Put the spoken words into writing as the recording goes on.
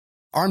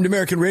Armed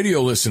American Radio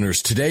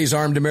listeners, today's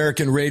Armed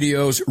American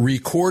Radio's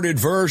recorded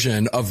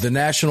version of the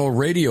national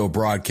radio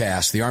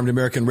broadcast, the Armed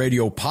American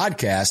Radio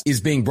podcast,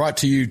 is being brought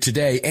to you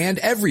today and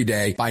every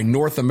day by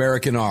North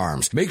American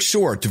Arms. Make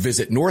sure to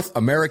visit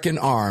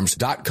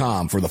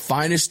NorthAmericanArms.com for the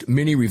finest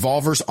mini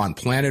revolvers on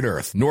planet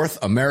Earth.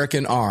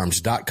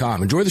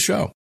 NorthAmericanArms.com. Enjoy the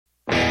show.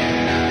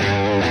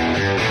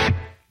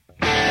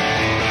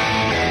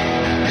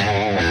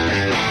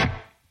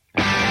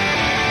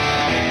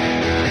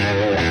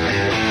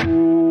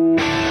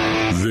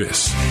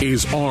 This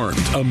is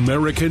Armed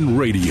American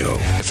Radio.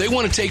 If they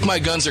want to take my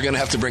guns, they're going to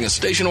have to bring a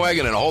station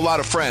wagon and a whole lot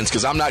of friends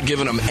because I'm not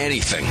giving them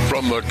anything.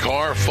 From the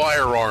Car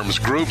Firearms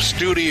Group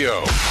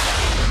studio.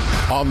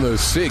 On the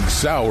Sig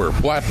Sauer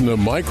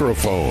Platinum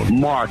microphone.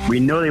 Mark, we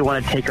know they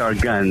want to take our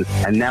guns,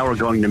 and now we're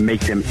going to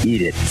make them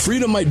eat it.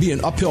 Freedom might be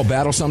an uphill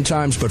battle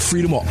sometimes, but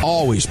freedom will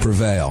always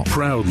prevail.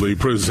 Proudly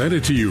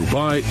presented to you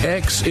by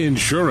X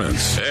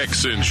Insurance.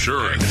 X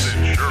Insurance.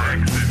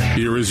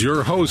 Here is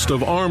your host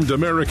of Armed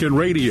American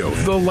Radio,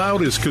 the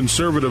loudest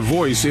conservative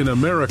voice in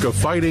America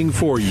fighting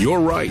for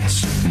your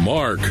rights,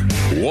 Mark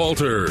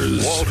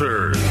Walters.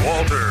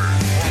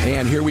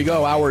 And here we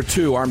go, Hour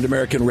 2, Armed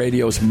American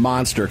Radio's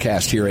Monster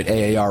Cast here at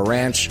AAR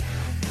Ranch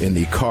in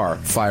the Car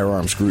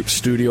Firearms Group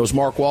studios.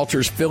 Mark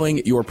Walters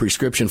filling your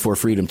prescription for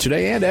freedom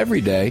today and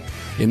every day.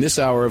 In this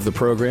hour of the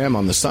program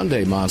on the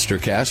Sunday Monster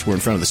Cast, we're in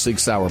front of the Sig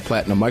Sauer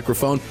Platinum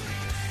microphone,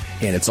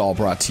 and it's all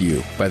brought to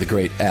you by the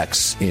great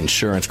X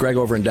Insurance. Greg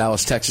over in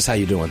Dallas, Texas, how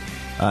you doing?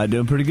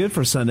 Doing pretty good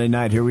for Sunday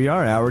night. Here we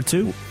are, Hour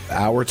 2.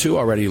 Hour 2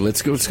 already.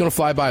 Let's go. It's going to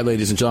fly by,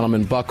 ladies and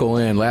gentlemen. Buckle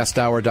in. Last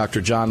hour,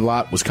 Dr. John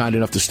Lott was kind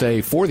enough to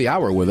stay for the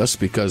hour with us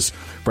because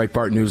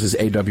Breitbart News'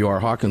 AWR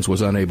Hawkins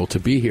was unable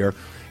to be here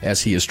as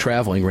he is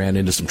traveling, ran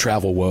into some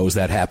travel woes.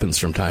 That happens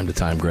from time to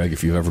time, Greg.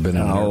 If you've ever been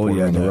in an airport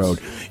on the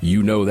road,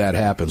 you know that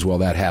happens. Well,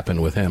 that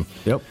happened with him.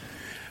 Yep.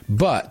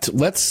 But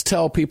let's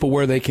tell people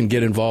where they can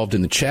get involved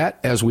in the chat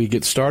as we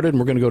get started. And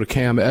we're going to go to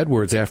Cam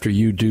Edwards after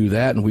you do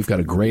that. And we've got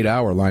a great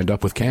hour lined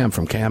up with Cam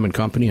from Cam &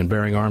 Company and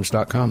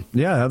BearingArms.com.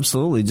 Yeah,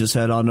 absolutely. Just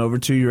head on over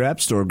to your app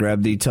store,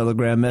 grab the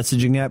Telegram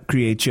messaging app,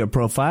 create you a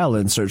profile,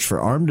 and search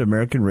for Armed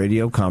American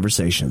Radio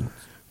Conversation.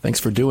 Thanks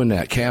for doing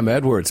that. Cam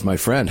Edwards, my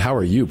friend. How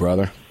are you,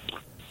 brother?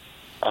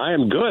 I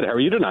am good. How are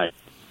you tonight?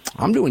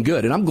 I'm doing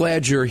good, and I'm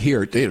glad you're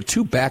here.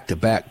 Two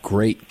back-to-back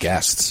great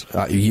guests,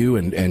 you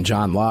and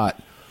John Lott.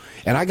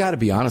 And I got to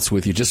be honest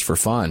with you, just for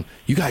fun,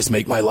 you guys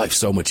make my life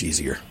so much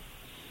easier.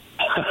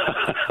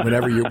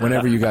 Whenever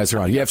you guys are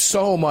on, you have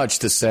so much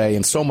to say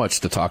and so much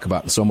to talk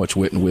about, and so much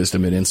wit and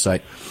wisdom and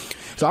insight.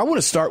 So I want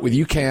to start with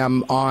you,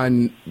 Cam,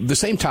 on the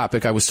same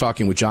topic I was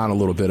talking with John a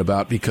little bit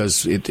about,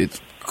 because it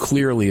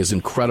clearly is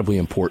incredibly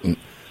important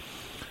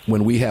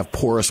when we have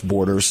porous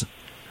borders.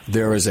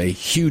 There is a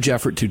huge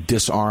effort to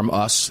disarm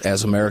us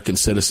as American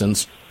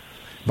citizens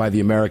by the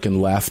American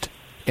left.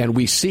 And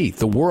we see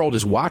the world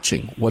is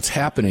watching what's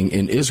happening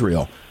in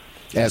Israel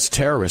as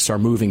terrorists are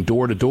moving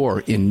door to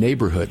door in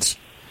neighborhoods,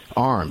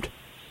 armed,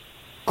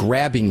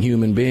 grabbing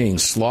human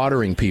beings,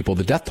 slaughtering people.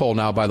 The death toll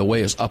now, by the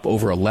way, is up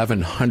over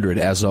 1,100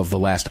 as of the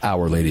last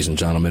hour, ladies and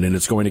gentlemen, and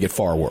it's going to get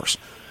far worse.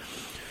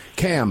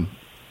 Cam,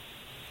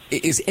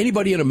 is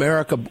anybody in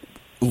America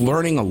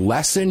learning a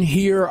lesson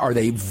here? Are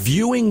they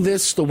viewing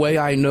this the way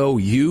I know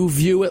you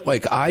view it,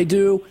 like I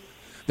do,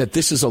 that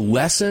this is a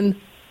lesson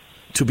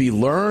to be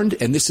learned,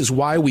 and this is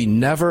why we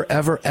never,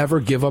 ever, ever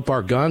give up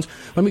our guns?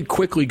 Let me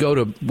quickly go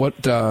to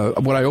what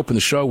I opened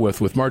the show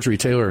with Marjorie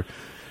Taylor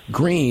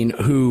Greene,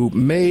 who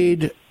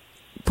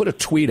put a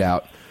tweet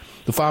out,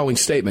 the following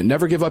statement: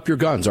 never give up your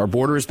guns. Our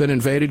border has been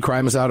invaded.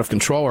 Crime is out of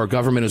control. Our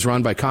government is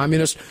run by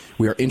communists.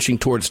 We are inching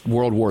towards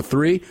World War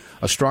III.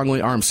 A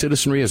strongly armed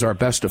citizenry is our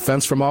best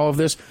defense from all of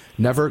this.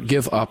 Never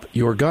give up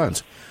your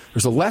guns.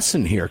 There's a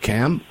lesson here,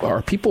 Cam.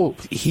 Are people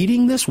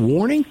heeding this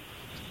warning?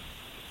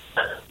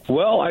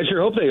 Well, I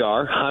sure hope they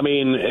are. I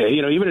mean,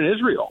 even in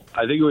Israel,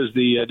 I think it was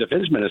the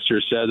defense minister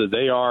said that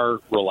they are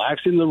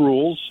relaxing the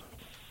rules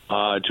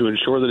to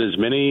ensure that as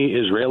many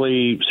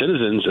Israeli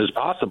citizens as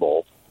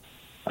possible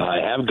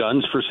have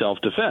guns for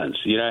self-defense.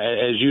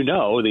 As you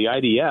know, the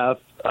IDF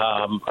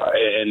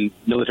and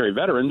military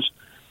veterans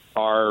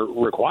are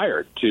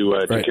required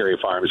to carry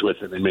firearms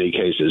with them in many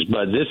cases.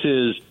 But this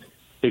is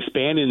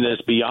expanding this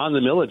beyond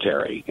the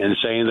military and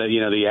saying that,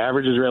 the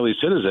average Israeli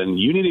citizen,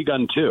 you need a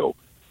gun too.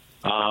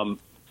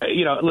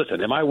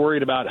 Listen, am I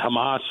worried about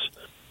Hamas,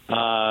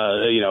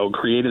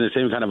 creating the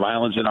same kind of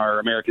violence in our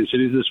American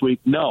cities this week?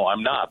 No,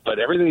 I'm not. But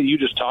everything that you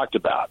just talked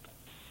about,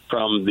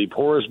 from the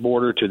porous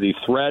border to the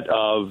threat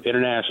of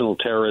international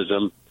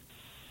terrorism,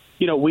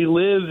 we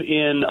live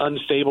in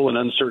unstable and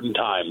uncertain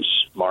times,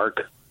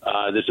 Mark.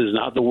 This is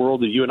not the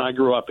world that you and I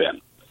grew up in.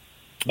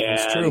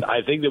 And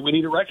I think that we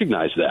need to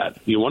recognize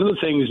that. One of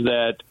the things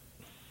that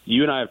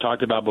you and I have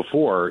talked about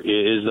before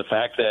is the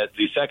fact that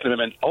the Second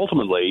Amendment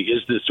ultimately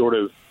is this sort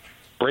of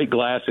break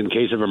glass in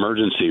case of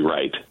emergency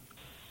right.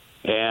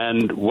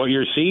 And what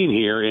you're seeing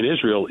here in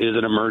Israel is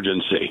an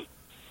emergency.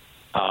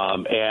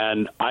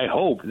 And I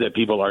hope that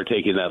people are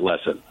taking that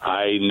lesson.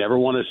 I never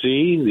want to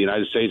see the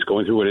United States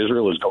going through what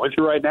Israel is going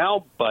through right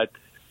now, but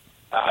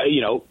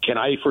can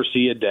I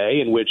foresee a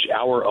day in which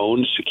our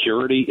own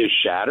security is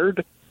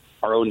shattered?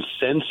 Our own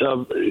sense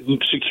of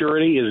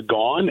security is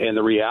gone, and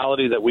the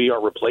reality that we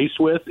are replaced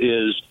with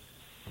is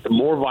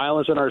more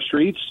violence in our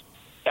streets?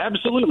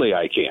 Absolutely,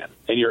 I can.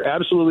 And you're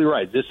absolutely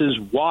right. This is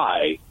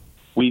why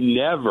we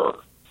never,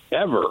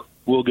 ever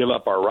will give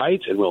up our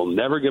rights, and we'll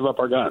never give up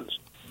our guns.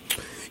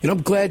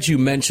 I'm glad you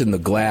mentioned the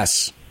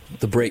glass,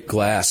 the break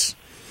glass.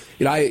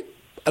 I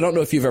don't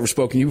know if you've ever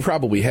spoken. You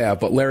probably have,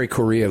 but Larry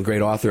Correia, a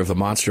great author of the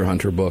Monster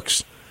Hunter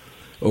books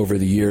over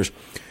the years,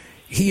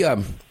 he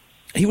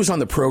was on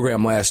the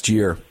program last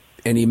year,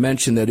 and he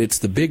mentioned that it's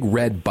the big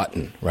red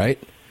button,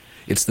 right?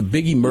 It's the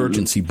big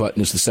emergency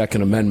button is the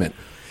Second Amendment.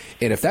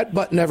 And if that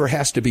button ever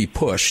has to be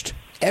pushed,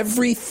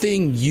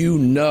 everything you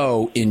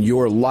know in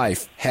your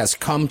life has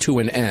come to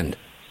an end.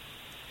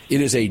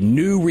 It is a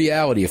new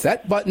reality. If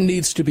that button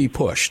needs to be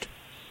pushed,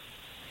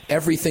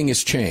 everything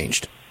is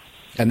changed.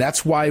 And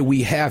that's why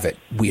we have it.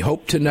 We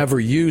hope to never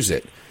use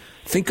it.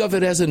 Think of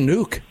it as a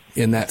nuke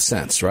in that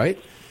sense, right?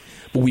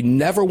 But we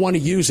never want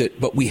to use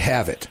it, but we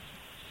have it.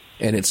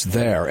 And it's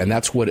there, and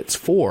that's what it's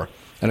for.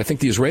 And I think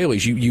the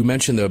Israelis, you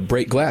mentioned the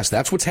break glass.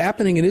 That's what's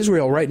happening in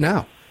Israel right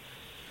now.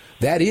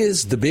 That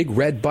is the big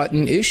red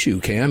button issue,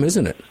 Cam,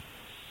 isn't it?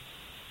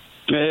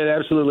 It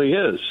absolutely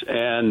is.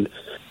 And,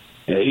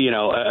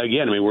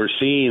 again, we're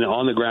seeing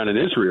on the ground in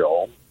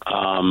Israel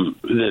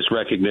this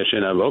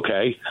recognition of,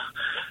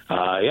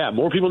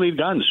 more people need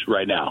guns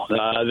right now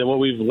than what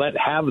we've let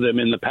have them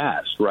in the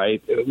past,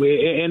 right?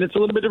 And it's a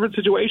little bit different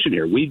situation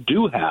here. We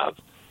do have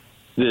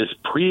this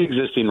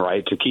pre-existing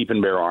right to keep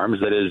and bear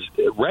arms that is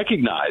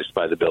recognized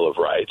by the Bill of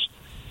Rights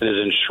and is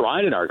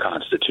enshrined in our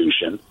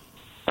Constitution.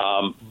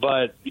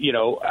 But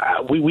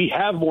we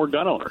have more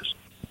gun owners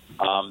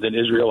than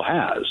Israel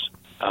has.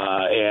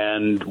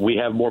 And we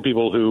have more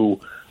people who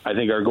I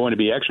think are going to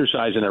be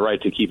exercising their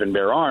right to keep and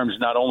bear arms,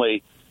 not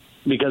only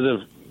because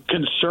of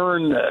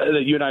concern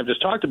that you and I have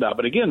just talked about,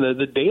 but again,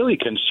 the daily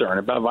concern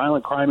about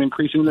violent crime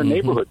increasing in their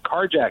neighborhood,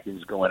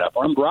 carjackings going up,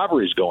 armed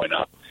robberies going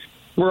up.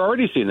 We're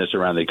already seeing this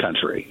around the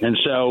country. And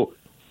so,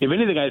 if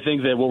anything, I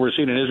think that what we're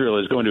seeing in Israel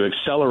is going to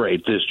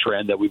accelerate this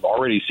trend that we've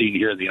already seen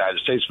here in the United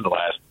States for the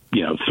last,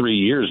 3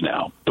 years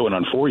now, going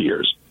on 4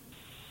 years.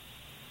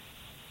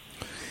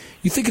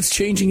 You think it's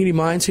changing any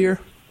minds here?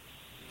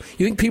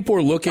 You think people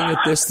are looking at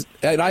this?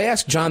 And I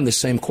asked John the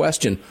same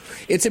question.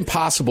 It's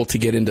impossible to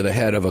get into the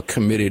head of a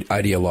committed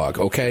ideologue,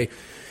 okay?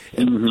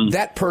 Mm-hmm.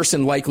 That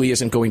person likely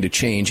isn't going to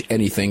change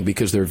anything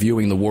because they're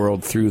viewing the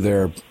world through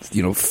their,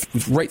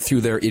 right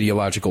through their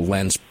ideological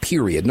lens,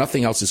 period.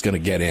 Nothing else is going to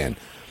get in.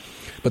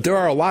 But there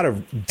are a lot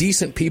of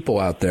decent people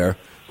out there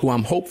who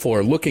I'm hopeful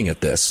are looking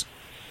at this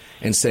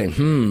and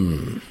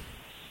saying,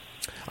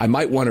 I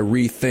might want to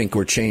rethink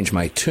or change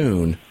my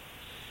tune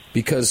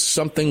because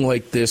something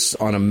like this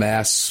on a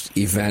mass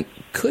event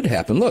could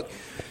happen. Look,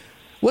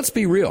 let's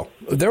be real.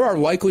 There are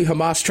likely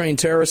Hamas-trained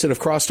terrorists that have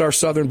crossed our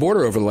southern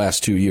border over the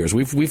last 2 years.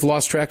 We've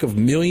lost track of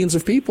millions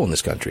of people in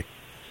this country.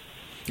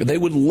 They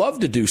would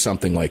love to do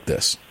something like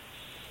this.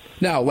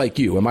 Now, like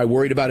you, am I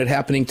worried about it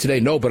happening today?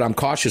 No, but I'm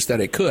cautious that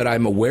it could.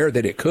 I'm aware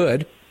that it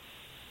could,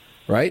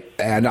 right?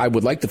 And I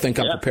would like to think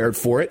I'm prepared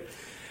for it.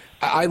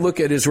 I look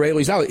at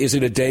Israelis now. Is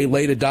it a day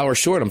late, a dollar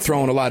short? I'm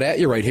throwing a lot at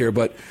you right here,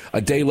 but a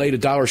day late, a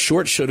dollar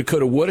short, shoulda,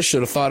 coulda, woulda,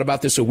 should have thought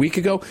about this a week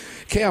ago.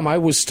 Cam, I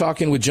was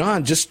talking with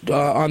John just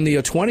on the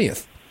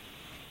 20th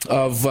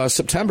of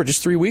September,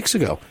 just 3 weeks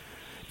ago.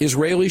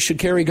 Israelis should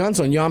carry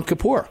guns on Yom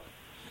Kippur.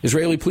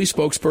 Israeli police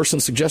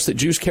spokesperson suggests that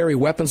Jews carry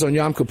weapons on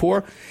Yom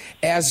Kippur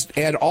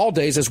and all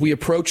days as we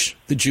approach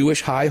the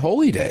Jewish high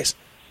holy days.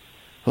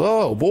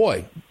 Oh,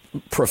 boy.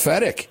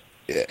 Prophetic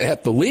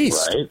at the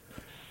least.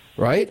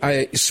 Right?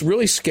 It's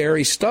really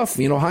scary stuff.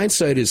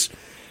 Hindsight is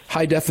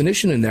high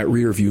definition in that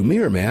rear view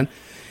mirror, man.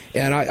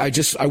 And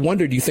I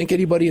wonder, do you think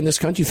anybody in this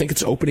country, you think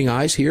it's opening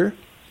eyes here?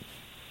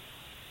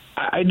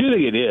 I do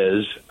think it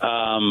is.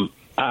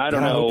 I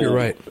don't know. I hope you're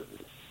right.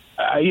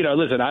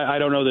 Listen, I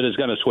don't know that it's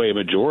going to sway a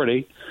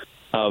majority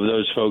of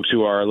those folks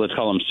who are, let's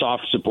call them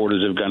soft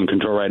supporters of gun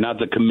control, right? Not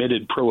the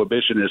committed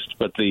prohibitionists,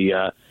 but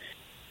the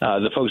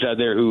folks out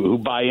there who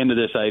buy into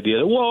this idea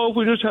that, if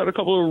we just had a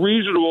couple of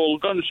reasonable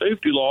gun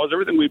safety laws,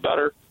 everything would be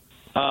better.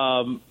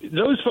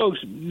 Those folks,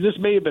 this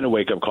may have been a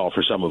wake-up call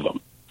for some of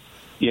them.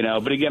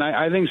 But again,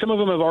 I think some of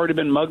them have already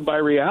been mugged by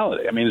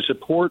reality. I mean,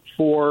 support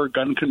for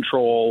gun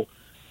control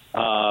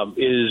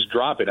is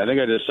dropping. I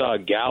think I just saw a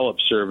Gallup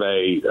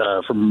survey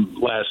from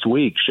last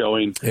week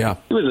showing it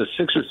was a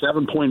 6 or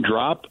 7 point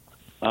drop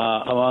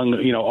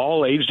among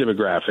all age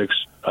demographics,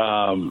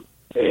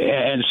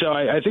 and so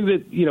I think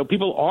that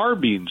people are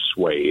being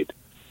swayed.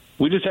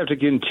 We just have to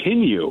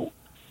continue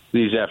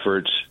these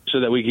efforts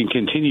so that we can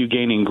continue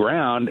gaining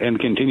ground and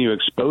continue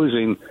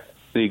exposing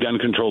the gun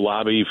control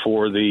lobby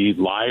for the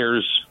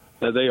liars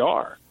that they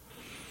are.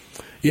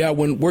 Yeah,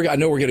 I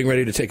know we're getting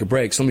ready to take a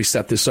break, so let me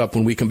set this up.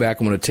 When we come back,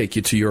 I'm going to take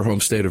you to your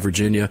home state of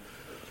Virginia,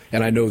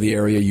 and I know the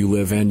area you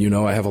live in.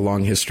 I have a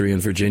long history in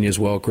Virginia as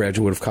well,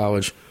 graduate of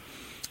college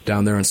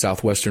down there in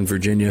southwestern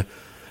Virginia.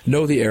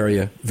 Know the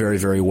area very,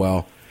 very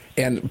well.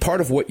 And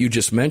part of what you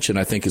just mentioned,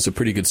 I think, is a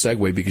pretty good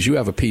segue, because you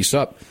have a piece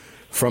up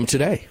from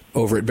today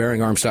over at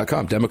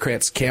bearingarms.com.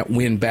 Democrats can't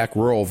win back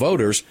rural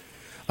voters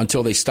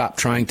until they stop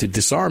trying to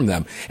disarm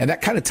them. And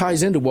that kind of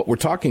ties into what we're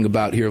talking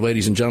about here,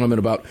 ladies and gentlemen,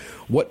 about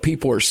what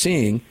people are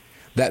seeing.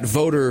 That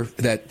voter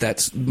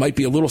that might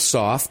be a little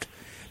soft,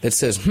 that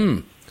says,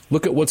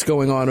 look at what's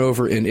going on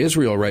over in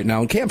Israel right now.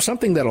 And Cam,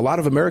 something that a lot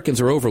of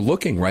Americans are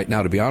overlooking right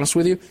now, to be honest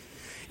with you,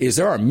 is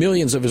there are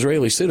millions of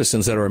Israeli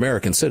citizens that are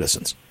American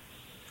citizens.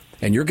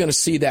 And you're going to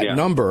see that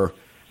number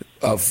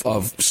of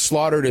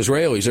slaughtered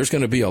Israelis. There's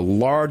going to be a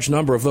large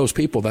number of those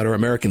people that are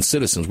American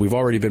citizens. We've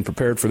already been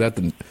prepared for that.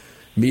 The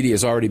media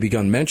has already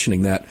begun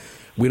mentioning that.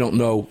 We don't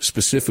know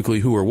specifically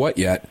who or what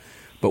yet,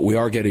 but we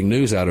are getting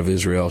news out of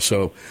Israel.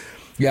 So,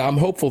 yeah, I'm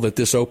hopeful that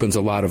this opens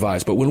a lot of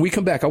eyes. But when we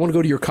come back, I want to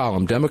go to your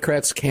column.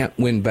 Democrats can't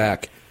win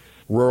back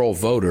rural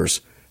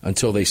voters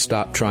until they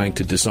stop trying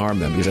to disarm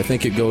them, because I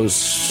think it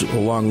goes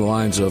along the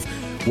lines of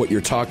what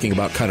you're talking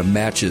about, kind of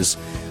matches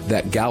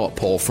that Gallup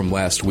poll from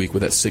last week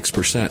with that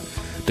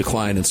 6%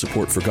 decline in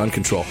support for gun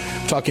control.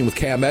 I'm talking with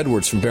Cam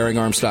Edwards from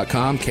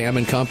bearingarms.com, Cam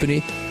and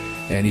Company,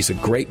 and he's a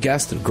great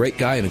guest, a great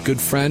guy, and a good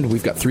friend.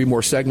 We've got 3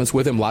 more segments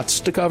with him,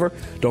 lots to cover.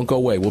 Don't go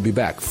away. We'll be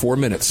back 4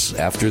 minutes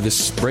after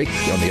this break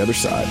on the other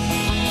side.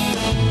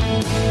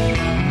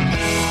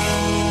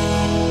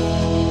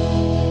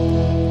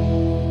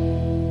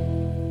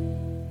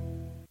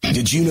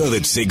 Did you know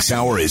that Sig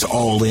Sauer is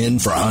all in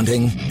for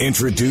hunting?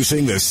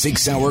 Introducing the Sig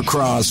Sauer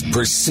Cross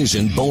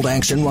Precision Bolt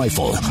Action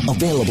Rifle.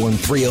 Available in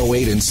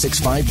 .308 and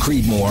 6.5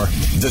 Creedmoor.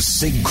 The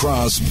Sig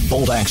Cross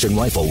Bolt Action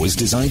Rifle was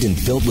designed and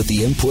built with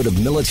the input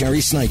of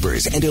military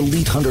snipers and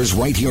elite hunters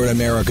right here in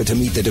America to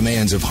meet the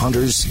demands of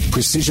hunters,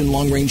 precision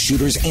long-range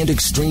shooters, and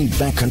extreme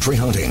backcountry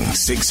hunting.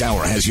 Sig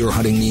Sauer has your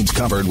hunting needs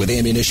covered with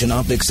ammunition,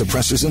 optics,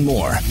 suppressors, and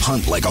more.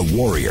 Hunt like a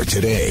warrior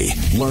today.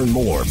 Learn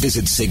more.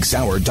 Visit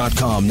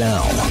SigSauer.com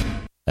now.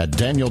 At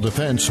Daniel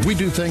Defense, we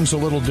do things a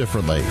little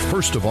differently.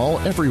 First of all,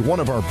 every one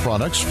of our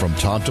products, from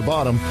top to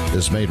bottom,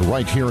 is made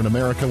right here in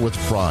America with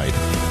pride.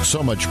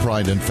 So much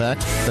pride, in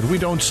fact, that we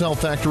don't sell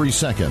factory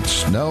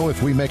seconds. No,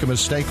 if we make a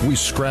mistake, we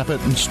scrap it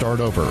and start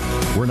over.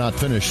 We're not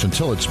finished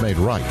until it's made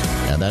right.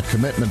 And that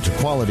commitment to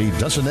quality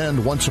doesn't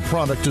end once a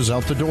product is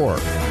out the door.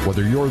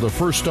 Whether you're the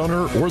first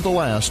owner or the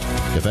last,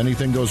 if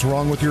anything goes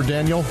wrong with your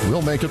Daniel,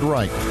 we'll make it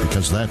right,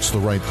 because that's the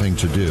right thing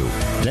to do.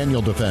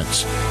 Daniel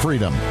Defense.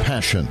 Freedom,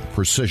 passion,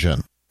 precision.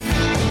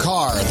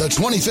 Car, the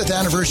 25th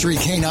anniversary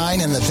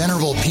K9 and the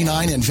venerable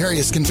P9 in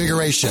various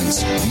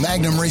configurations.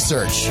 Magnum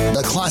Research,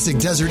 the classic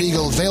Desert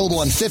Eagle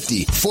available in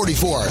 50,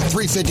 44,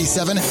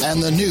 357,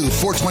 and the new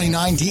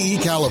 429 DE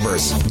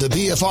calibers. The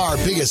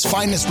BFR biggest,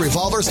 finest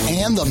revolvers,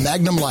 and the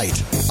Magnum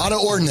Light. Auto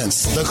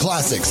Ordnance, the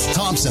classics.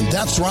 Thompson,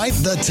 that's right,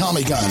 the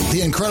Tommy gun, the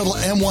incredible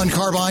M1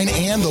 carbine,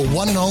 and the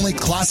one and only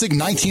classic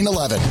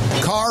 1911.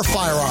 Car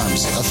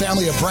Firearms, a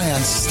family of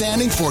brands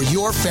standing for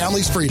your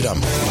family's freedom.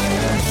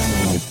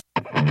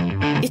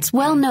 It's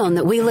well known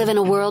that we live in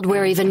a world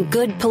where even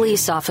good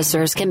police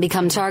officers can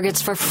become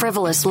targets for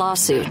frivolous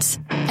lawsuits.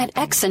 At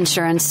X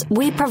Insurance,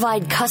 we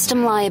provide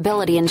custom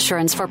liability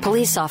insurance for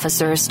police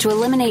officers to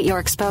eliminate your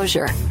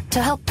exposure,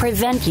 to help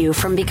prevent you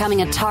from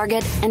becoming a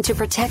target, and to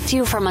protect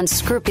you from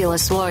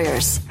unscrupulous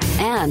lawyers.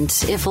 And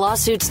if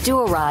lawsuits do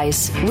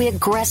arise, we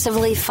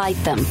aggressively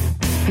fight them.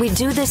 We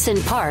do this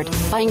in part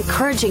by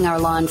encouraging our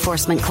law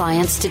enforcement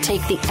clients to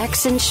take the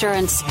X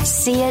Insurance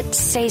See It,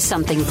 Say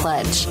Something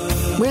pledge.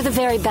 We're the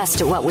very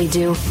best at what we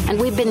do, and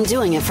we've been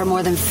doing it for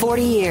more than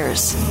 40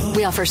 years.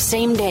 We offer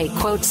same-day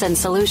quotes and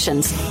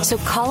solutions, so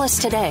call us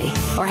today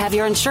or have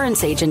your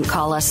insurance agent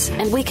call us,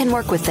 and we can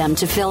work with them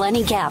to fill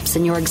any gaps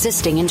in your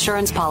existing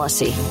insurance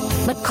policy.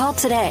 But call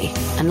today,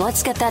 and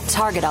let's get that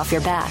target off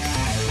your back.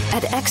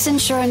 At X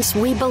Insurance,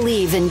 we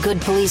believe in good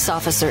police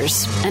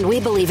officers, and we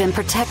believe in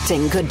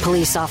protecting good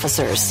police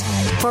officers.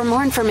 For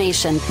more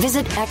information,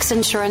 visit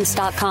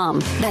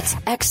xinsurance.com. That's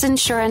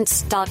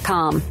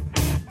xinsurance.com.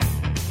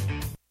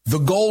 The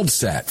Gold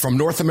Set from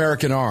North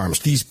American Arms.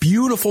 These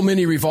beautiful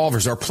mini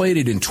revolvers are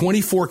plated in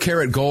 24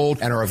 karat gold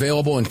and are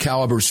available in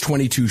calibers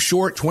 22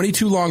 short,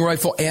 22 long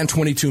rifle, and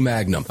 22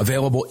 magnum.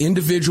 Available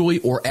individually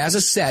or as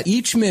a set,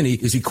 each mini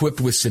is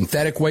equipped with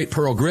synthetic weight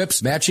pearl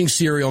grips, matching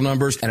serial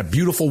numbers, and a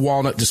beautiful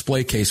walnut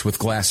display case with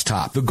glass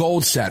top. The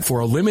Gold Set for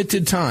a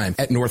limited time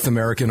at North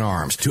American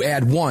Arms. To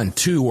add 1,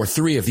 2, or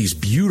 3 of these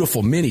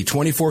beautiful mini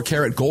 24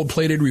 karat gold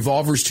plated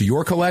revolvers to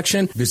your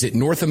collection, visit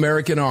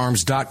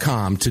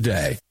NorthAmericanArms.com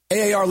today.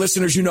 AAR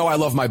listeners, you know I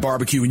love my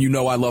barbecue and you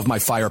know I love my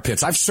fire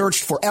pits. I've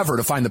searched forever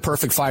to find the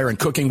perfect fire and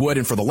cooking wood,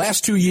 and for the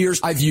last 2 years,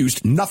 I've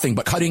used nothing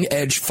but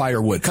cutting-edge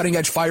firewood.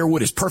 Cutting-edge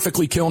firewood is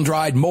perfectly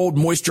kiln-dried, mold,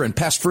 moisture, and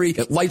pest-free.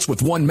 It lights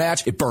with one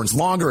match. It burns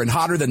longer and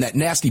hotter than that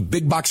nasty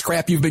big-box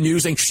crap you've been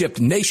using. Shipped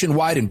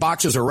nationwide in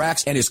boxes or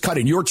racks, and is cut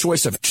in your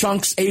choice of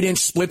chunks, 8-inch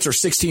splits, or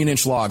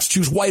 16-inch logs.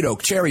 Choose white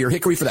oak, cherry, or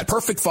hickory for that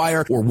perfect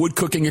fire or wood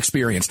cooking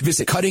experience.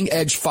 Visit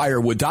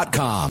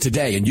CuttingEdgeFirewood.com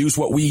today and use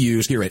what we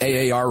use here at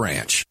AAR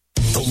Ranch.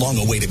 The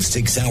long-awaited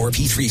Sig Sauer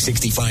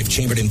P365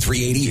 chambered in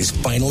 380 is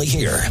finally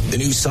here. The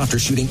new softer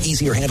shooting,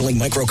 easier handling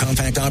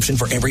micro-compact option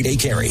for everyday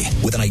carry.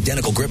 With an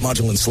identical grip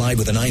module and slide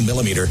with a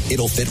 9mm,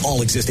 it'll fit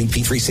all existing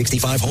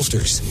P365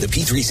 holsters. The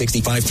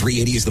P365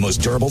 380 is the most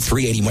durable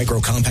 380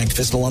 micro-compact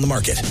pistol on the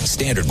market.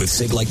 Standard with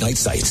SIG-like night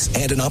sights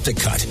and an optic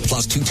cut,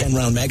 plus 2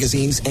 10-round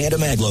magazines and a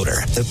mag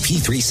loader. The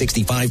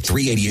P365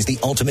 380 is the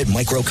ultimate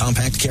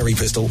micro-compact carry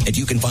pistol, and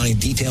you can find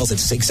details at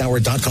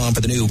SigSauer.com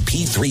for the new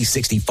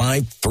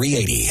P365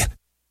 380.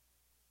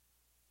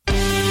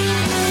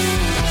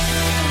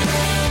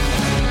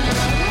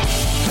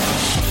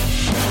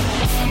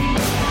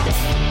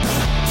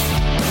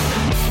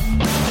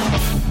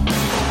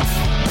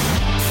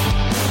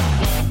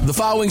 The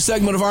following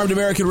segment of Armed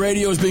American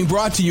Radio is being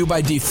brought to you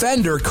by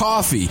Defender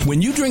Coffee.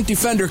 When you drink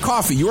Defender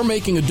Coffee, you're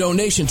making a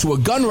donation to a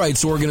gun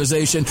rights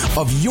organization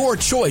of your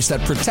choice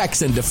that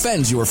protects and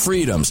defends your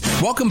freedoms.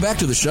 Welcome back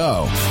to the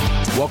show.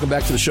 Welcome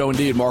back to the show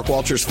indeed. Mark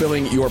Walters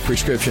filling your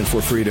prescription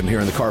for freedom here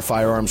in the Car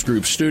Firearms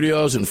Group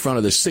studios in front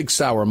of the Sig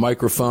Sauer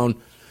microphone.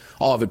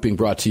 All of it being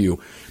brought to you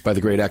by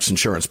the great X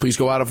Insurance. Please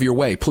go out of your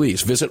way.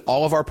 Please visit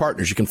all of our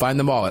partners. You can find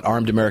them all at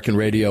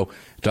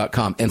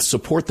armedamericanradio.com and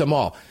support them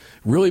all.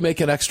 Really make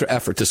an extra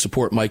effort to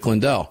support Mike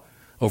Lindell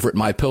over at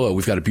MyPillow.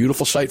 We've got a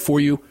beautiful site for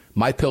you,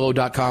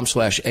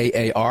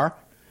 mypillow.com/AAR.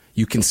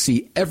 You can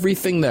see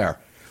everything there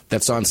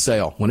that's on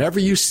sale. Whenever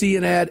you see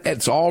an ad,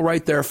 it's all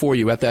right there for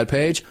you at that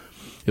page.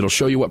 It'll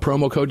show you what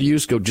promo code to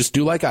use. Go just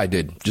do like I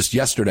did just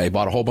yesterday.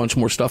 Bought a whole bunch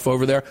more stuff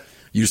over there.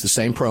 Use the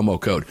same promo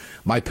code,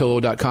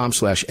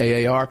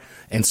 mypillow.com/AAR,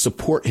 and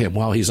support him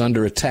while he's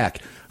under attack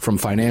from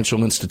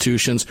financial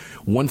institutions.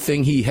 One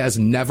thing he has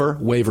never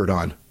wavered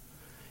on,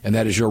 and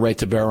that is your right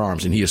to bear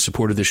arms. And he has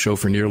supported this show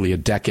for nearly a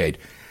decade.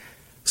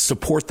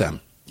 Support them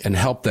and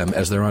help them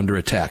as they're under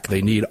attack.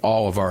 They need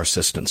all of our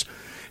assistance.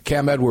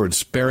 Cam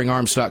Edwards,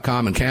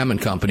 BearingArms.com and Cam &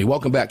 Company.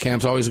 Welcome back,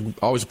 Cam. It's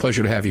always a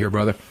pleasure to have you here,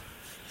 brother.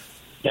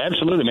 Yeah,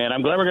 absolutely, man.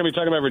 I'm glad we're going to be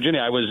talking about Virginia.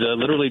 I was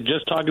literally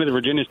just talking to the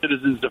Virginia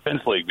Citizens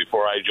Defense League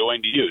before I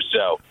joined you.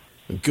 So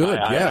good.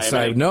 Yes,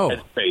 I know.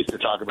 Space to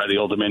talk about the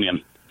Old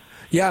Dominion.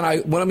 Yeah,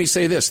 and let me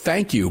say this.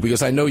 Thank you,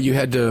 because I know you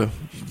had to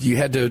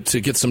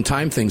get some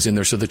time things in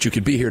there so that you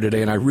could be here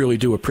today, and I really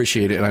do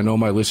appreciate it, and I know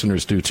my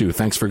listeners do too.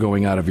 Thanks for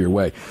going out of your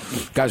way.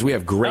 Guys, we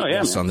have great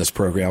guests on this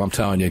program. I'm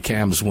telling you,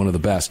 Cam's one of the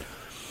best.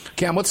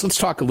 Cam, let's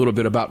talk a little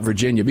bit about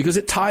Virginia, because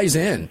it ties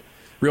in,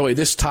 really,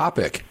 this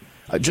topic.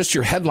 Just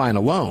your headline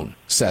alone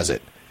says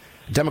it.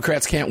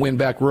 Democrats can't win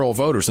back rural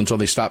voters until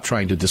they stop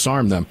trying to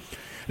disarm them.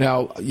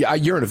 Now,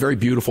 you're in a very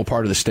beautiful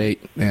part of the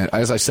state, and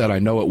as I said, I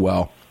know it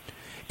well.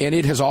 And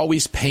it has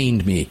always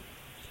pained me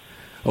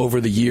over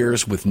the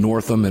years with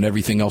Northam and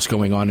everything else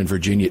going on in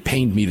Virginia. It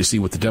pained me to see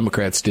what the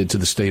Democrats did to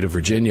the state of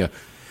Virginia.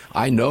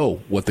 I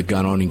know what the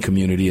gun-owning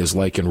community is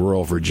like in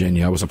rural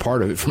Virginia. I was a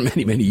part of it for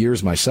many, many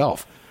years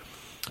myself.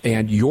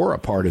 And you're a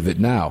part of it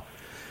now.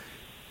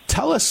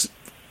 Tell us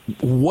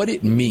what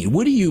it means.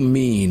 What do you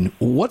mean?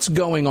 What's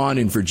going on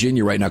in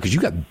Virginia right now? Because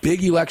you've got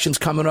big elections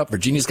coming up.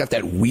 Virginia's got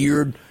that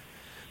weird,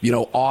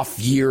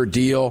 off-year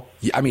deal.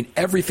 I mean,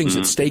 everything's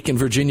at stake in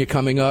Virginia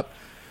coming up.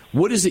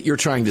 What is it you're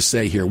trying to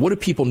say here? What do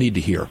people need to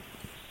hear?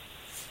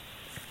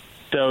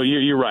 So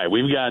you're right.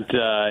 We've got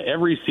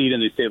every seat in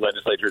the state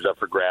legislature is up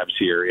for grabs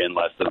here in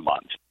less than a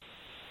month.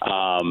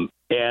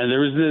 And there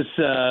was this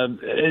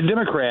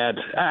Democrat,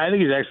 I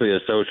think he's actually a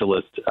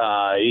socialist.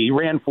 He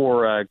ran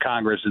for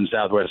Congress in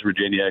Southwest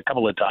Virginia a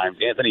couple of times,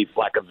 Anthony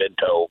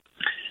Flaccavento.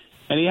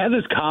 And he had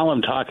this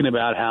column talking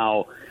about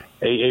how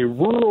a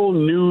rural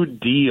New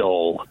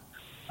Deal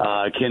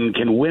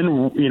can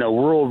win,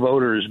 rural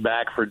voters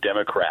back for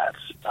Democrats.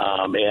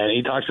 And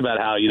he talks about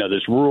how,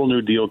 this rural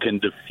New Deal can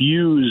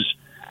diffuse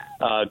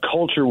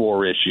culture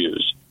war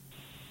issues.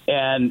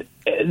 And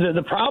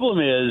the problem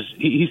is,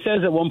 he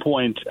says at one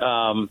point,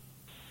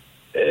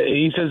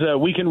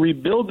 we can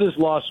rebuild this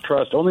lost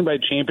trust only by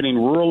championing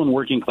rural and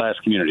working class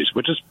communities,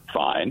 which is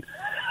fine.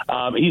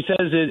 He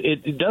says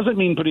it doesn't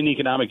mean putting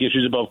economic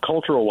issues above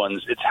cultural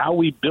ones. It's how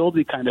we build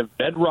the kind of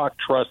bedrock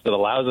trust that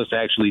allows us to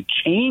actually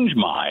change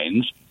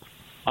minds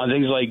on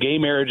things like gay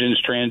marriage and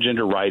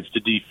transgender rights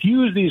to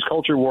defuse these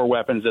culture war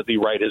weapons that the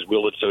right has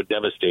wielded so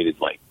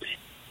devastatingly.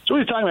 So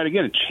he's talking about,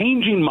 again,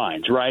 changing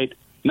minds, right?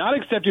 Not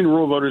accepting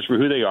rural voters for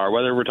who they are,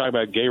 whether we're talking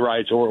about gay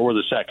rights or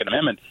the Second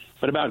Amendment,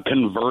 but about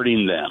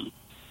converting them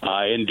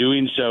and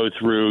doing so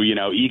through,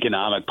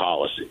 economic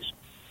policies.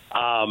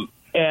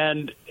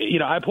 And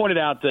I pointed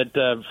out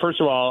that, first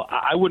of all,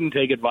 I wouldn't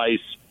take advice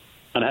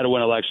on how to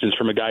win elections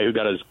from a guy who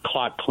got his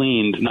clock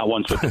cleaned not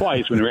once but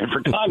twice when he ran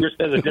for Congress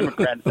as a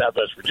Democrat in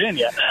Southwest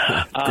Virginia.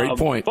 Great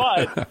point.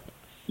 But,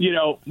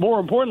 more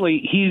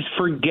importantly, he's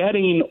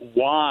forgetting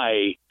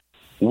why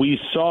we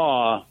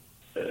saw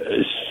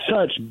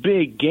such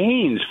big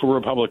gains for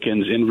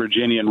Republicans in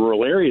Virginia and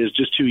rural areas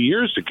just 2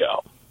 years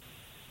ago.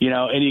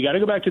 And you got to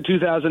go back to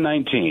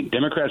 2019.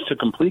 Democrats took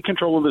complete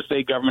control of the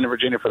state government in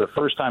Virginia for the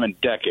first time in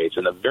decades.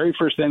 And the very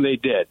first thing they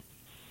did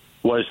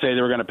was say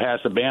they were going to pass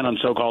a ban on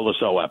so-called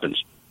assault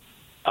weapons.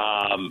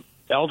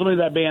 Ultimately,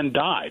 that ban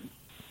died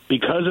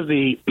because of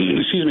the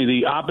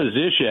the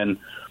opposition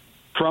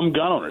from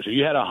gun owners.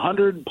 You had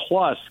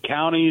 100+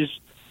 counties,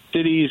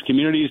 cities,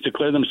 communities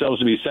declare themselves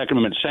to be Second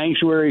Amendment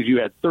sanctuaries. You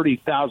had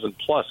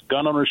 30,000+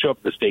 gun owners show up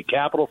at the state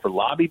capitol for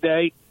lobby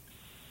day.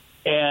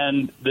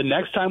 And the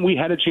next time we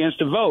had a chance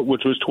to vote,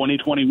 which was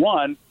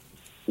 2021,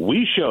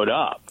 we showed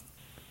up.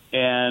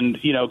 And,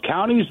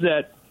 counties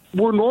that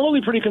were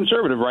normally pretty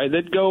conservative, right,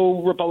 that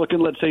go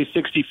Republican, let's say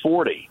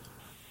 60-40.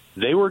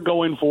 They were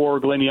going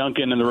for Glenn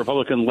Youngkin and the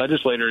Republican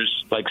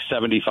legislators like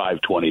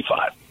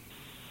 75-25.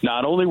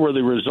 Not only were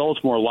the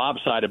results more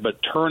lopsided, but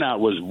turnout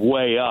was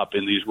way up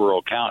in these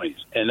rural counties.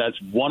 And that's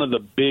one of the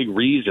big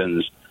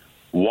reasons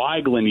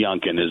why Glenn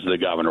Youngkin is the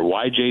governor,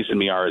 why Jason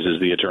Miyares is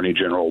the attorney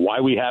general,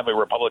 why we have a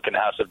Republican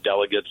House of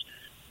Delegates.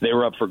 They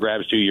were up for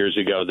grabs 2 years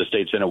ago. The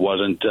state Senate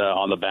wasn't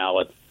on the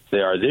ballot.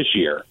 They are this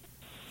year.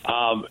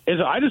 And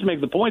so I just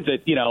make the point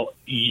that,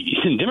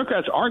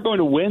 Democrats aren't going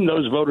to win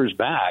those voters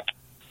back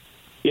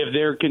if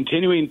they're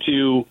continuing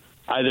to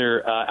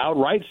either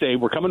outright say,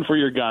 we're coming for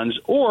your guns,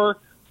 or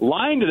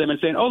lying to them and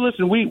saying, oh,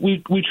 listen,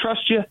 we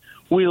trust you,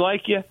 we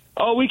like you,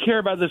 oh, we care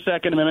about the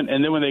Second Amendment,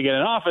 and then when they get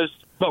in office,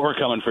 but we're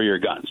coming for your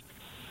guns.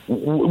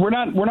 We're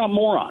not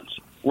morons.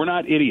 We're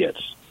not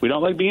idiots. We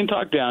don't like being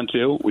talked down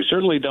to. We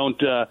certainly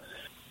don't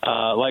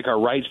like our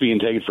rights being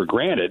taken for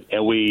granted,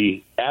 and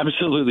we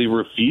absolutely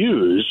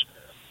refuse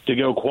to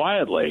go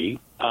quietly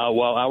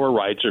while our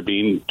rights are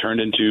being turned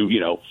into,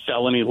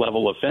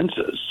 felony-level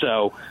offenses.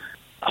 So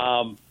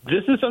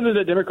this is something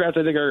that Democrats,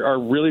 I think, are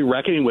really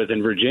reckoning with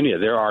in Virginia.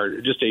 There are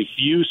just a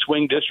few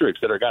swing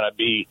districts that are going to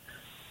be,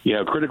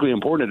 critically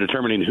important in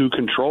determining who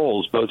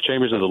controls both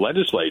chambers of the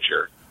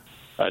legislature.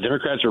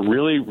 Democrats are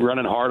really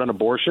running hard on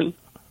abortion.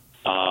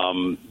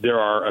 There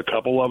are a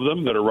couple of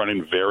them that are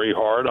running very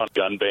hard on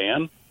gun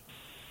ban.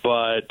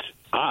 But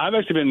I've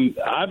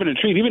been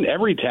intrigued. Even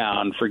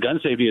Everytown for gun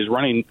safety is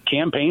running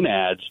campaign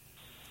ads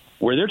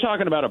where they're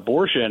talking about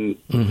abortion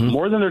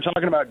more than they're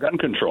talking about gun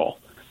control.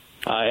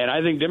 And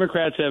I think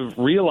Democrats have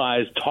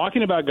realized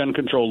talking about gun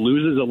control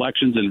loses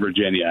elections in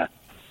Virginia.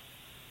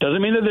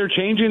 Doesn't mean that they're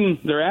changing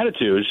their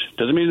attitudes.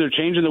 Doesn't mean they're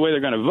changing the way they're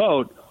going to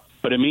vote.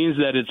 But it means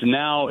that it's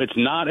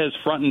not as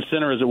front and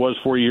center as it was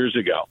 4 years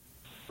ago,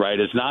 right?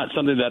 It's not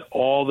something that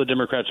all the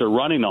Democrats are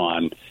running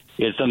on.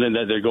 It's something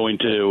that they're going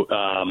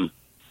to,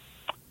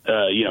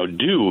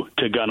 do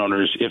to gun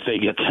owners if they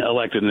get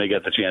elected and they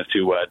get the chance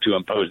to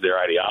impose their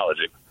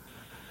ideology.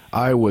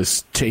 I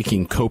was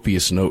taking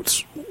copious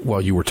notes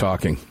while you were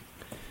talking.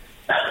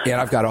 And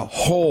I've got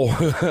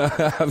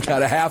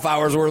a half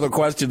hour's worth of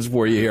questions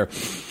for you here.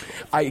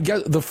 I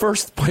guess the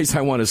first place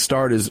I want to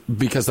start is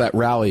because that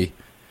rally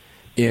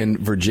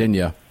in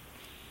Virginia,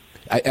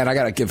 and I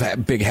got to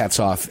give big hats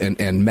off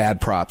and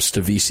mad props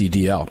to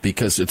VCDL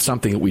because it's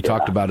something that we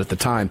talked about at the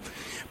time.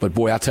 But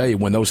boy, I'll tell you,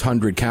 when those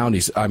 100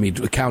 counties,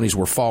 counties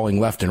were falling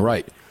left and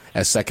right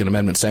as Second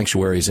Amendment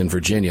sanctuaries in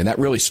Virginia, and that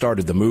really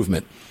started the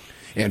movement.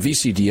 And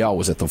VCDL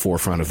was at the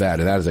forefront of that,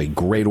 and that is a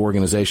great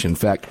organization. In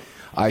fact,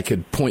 I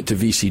could point to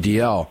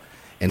VCDL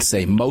and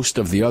say most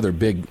of the other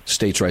big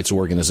states' rights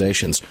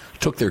organizations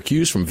took their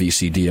cues from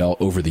VCDL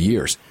over the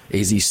years.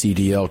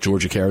 AZCDL,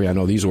 Georgia Carry, I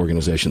know these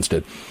organizations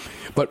did.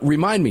 But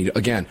remind me,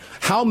 again,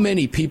 how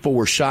many people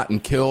were shot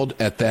and killed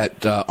at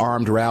that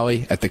armed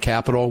rally at the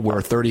Capitol where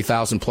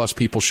 30,000-plus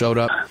people showed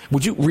up?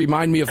 Would you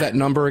remind me of that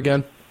number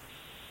again?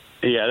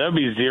 Yeah, that would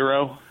be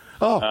zero.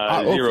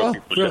 Zero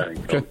people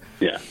shouting. Okay.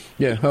 Yeah.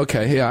 Yeah,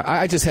 okay. Yeah,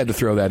 I just had to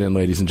throw that in,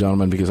 ladies and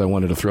gentlemen, because I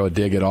wanted to throw a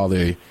dig at all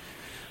the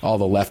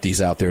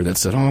lefties out there that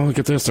said, oh, look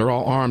at this, they're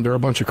all armed, they're a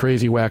bunch of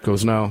crazy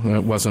wackos. No,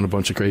 it wasn't a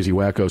bunch of crazy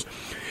wackos.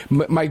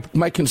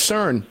 My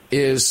concern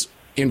is,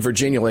 in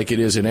Virginia, like it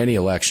is in any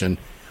election,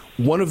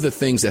 one of the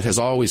things that has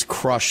always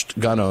crushed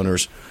gun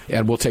owners,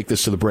 and we'll take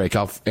this to the break,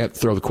 I'll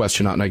throw the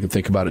question out and I can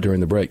think about it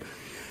during the break.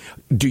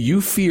 Do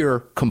you fear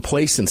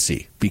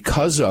complacency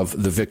because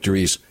of the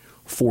victories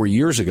 4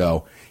 years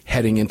ago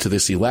heading into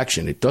this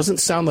election? It doesn't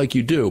sound like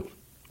you do,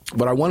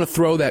 but I want to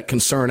throw that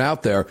concern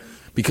out there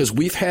because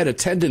we've had a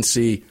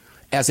tendency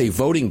as a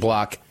voting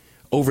bloc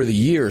over the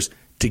years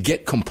to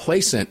get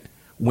complacent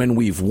when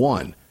we've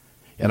won.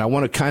 And I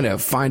want to kind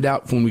of find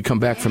out when we come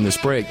back from this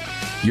break.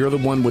 You're the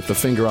one with the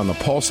finger on the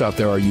pulse out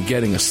there. Are you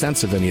getting a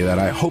sense of any of that?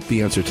 I hope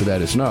the answer to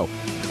that is no.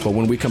 But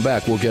when we come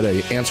back, we'll get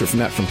an answer from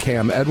that from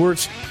Cam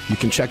Edwards. You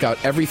can check out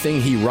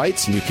everything he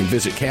writes, and you can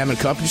visit Cam &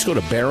 Company. Just go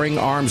to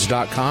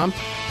bearingarms.com.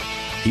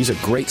 He's a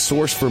great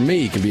source for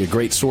me. He can be a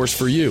great source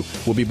for you.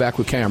 We'll be back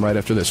with Cam right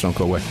after this. Don't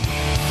go away.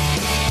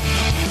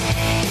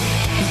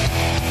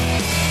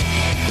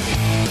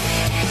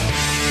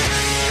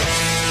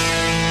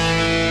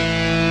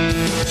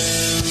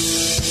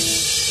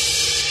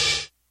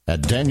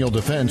 At Daniel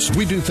Defense,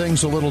 we do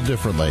things a little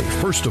differently.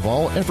 First of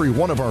all, every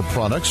one of our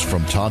products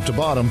from top to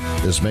bottom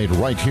is made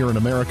right here in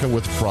America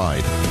with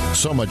pride.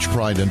 So much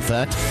pride, in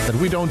fact, that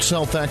we don't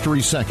sell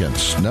factory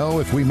seconds. No,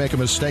 if we make a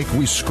mistake,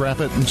 we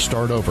scrap it and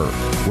start over.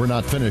 We're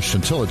not finished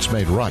until it's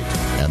made right.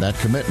 And that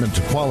commitment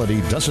to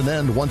quality doesn't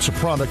end once a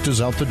product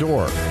is out the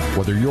door.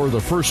 Whether you're the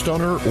first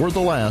owner or the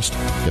last,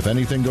 if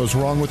anything goes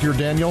wrong with your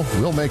Daniel,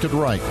 we'll make it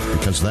right,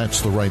 because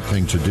that's the right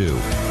thing to do.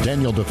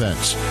 Daniel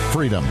Defense.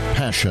 Freedom,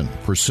 passion,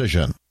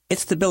 precision.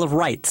 It's the Bill of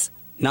Rights,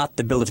 not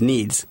the Bill of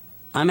Needs.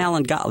 I'm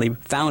Alan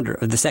Gottlieb, founder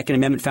of the Second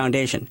Amendment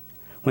Foundation.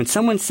 When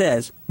someone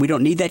says we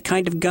don't need that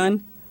kind of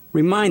gun,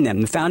 remind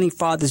them the Founding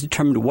Fathers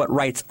determined what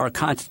rights our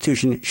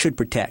Constitution should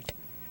protect.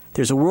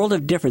 There's a world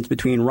of difference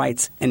between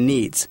rights and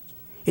needs.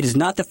 It is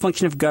not the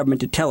function of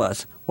government to tell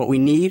us what we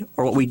need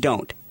or what we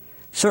don't.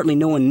 Certainly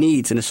no one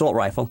needs an assault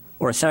rifle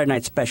or a Saturday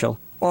night special,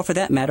 or for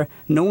that matter,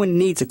 no one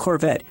needs a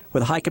Corvette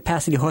with a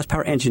high-capacity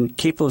horsepower engine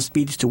capable of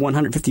speeds to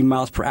 150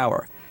 miles per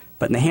hour.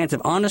 But in the hands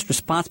of honest,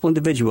 responsible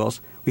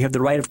individuals, we have the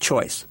right of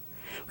choice.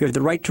 We have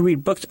the right to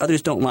read books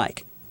others don't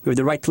like. We have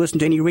the right to listen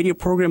to any radio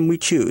program we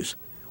choose.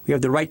 We have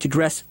the right to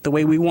dress the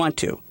way we want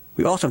to.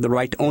 We also have the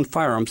right to own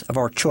firearms of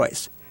our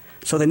choice.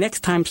 So the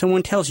next time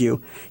someone tells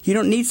you you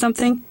don't need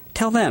something,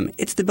 tell them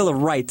it's the Bill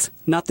of Rights,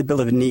 not the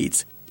Bill of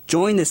Needs.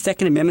 Join the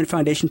Second Amendment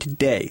Foundation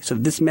today so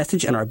that this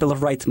message and our Bill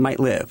of Rights might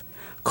live.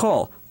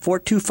 Call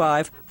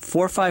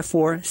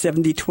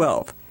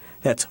 425-454-7012.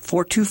 That's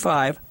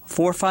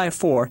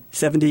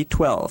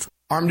 425-454-7012.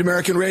 Armed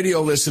American Radio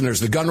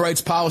listeners, the Gun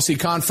Rights Policy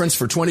Conference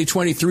for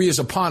 2023 is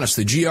upon us,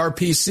 the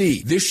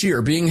GRPC, this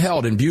year being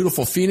held in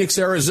beautiful Phoenix,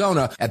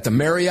 Arizona at the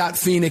Marriott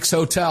Phoenix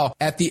Hotel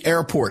at the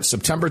airport,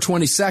 September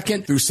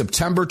 22nd through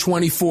September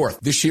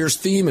 24th. This year's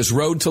theme is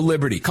Road to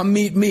Liberty. Come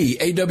meet me,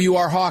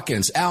 AWR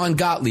Hawkins, Alan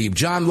Gottlieb,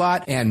 John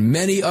Lott, and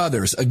many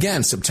others.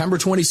 Again, September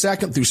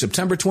 22nd through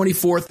September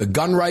 24th, the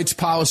Gun Rights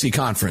Policy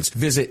Conference.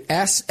 Visit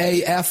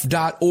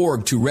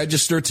saf.org to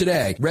register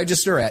today.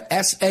 Register at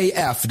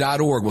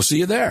saf.org. We'll see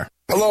you there.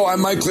 Hello, I'm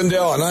Mike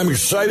Lindell, and I'm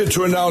excited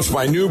to announce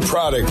my new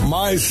product,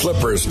 My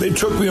Slippers. They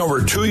took me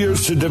over 2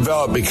 years to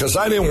develop because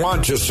I didn't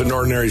want just an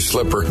ordinary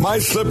slipper. My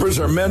slippers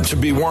are meant to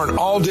be worn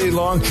all day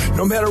long,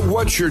 no matter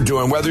what you're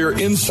doing, whether you're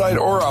inside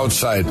or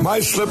outside.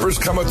 My slippers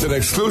come with an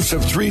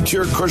exclusive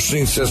 3-tier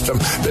cushioning system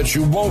that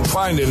you won't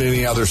find in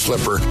any other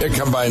slipper. It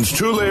combines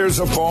 2 layers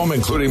of foam,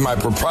 including my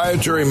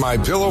proprietary My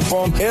Pillow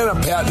foam and a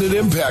patented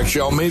impact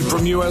gel made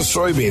from U.S.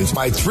 soybeans.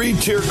 My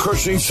 3-tier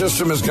cushioning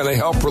system is going to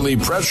help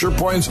relieve pressure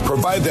points,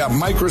 provide that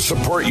micro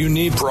support you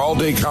need for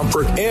all-day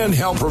comfort, and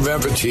help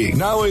prevent fatigue.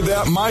 Not only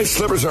that, My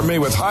Slippers are made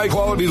with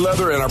high-quality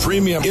leather and a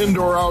premium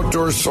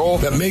indoor-outdoor sole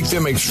that make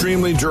them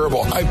extremely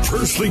durable. I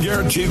personally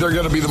guarantee they're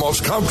going to be the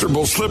most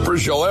comfortable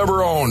slippers you'll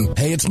ever own.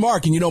 Hey, it's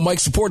Mark, and you know Mike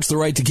supports the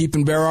right to keep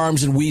and bear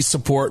arms, and we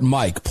support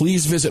Mike.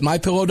 Please visit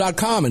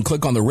MyPillow.com and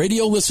click on the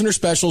radio listener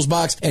specials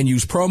box and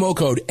use promo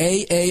code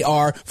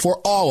AAR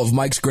for all of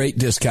Mike's great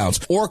discounts.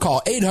 Or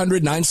call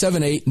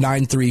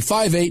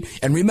 800-978-9358,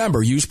 and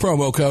remember, use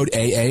promo code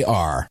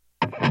AAR.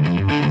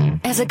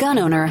 As a gun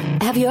owner,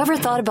 have you ever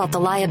thought about the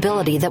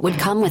liability that would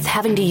come with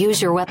having to use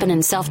your weapon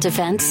in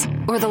self-defense?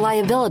 Or the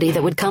liability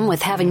that would come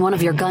with having one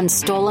of your guns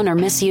stolen or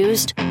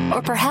misused?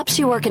 Or perhaps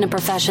you work in a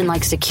profession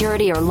like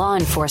security or law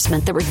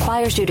enforcement that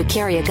requires you to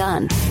carry a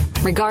gun.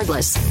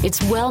 Regardless,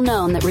 it's well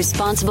known that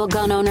responsible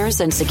gun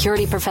owners and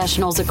security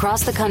professionals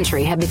across the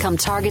country have become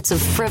targets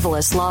of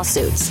frivolous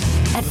lawsuits.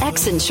 At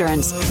X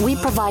Insurance, we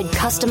provide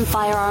custom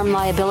firearm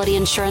liability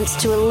insurance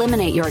to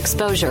eliminate your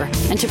exposure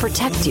and to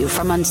protect you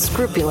from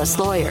unscrupulous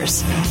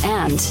lawyers.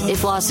 And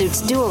if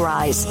lawsuits do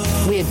arise,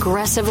 we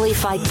aggressively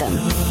fight them.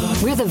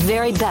 We're the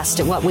very best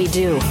at what we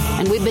do,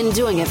 and we've been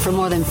doing it for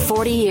more than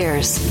 40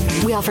 years.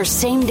 We offer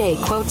same-day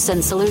quotes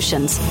and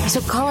solutions,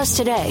 so call us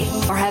today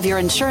or have your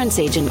insurance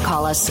agent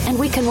call us, and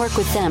we can work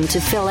with them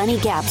to fill any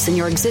gaps in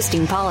your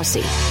existing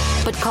policy.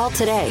 But call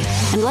today,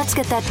 and let's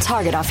get that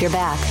target off your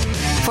back.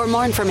 For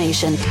more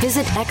information,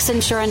 visit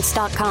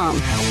xinsurance.com.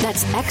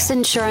 That's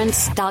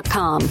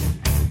xinsurance.com.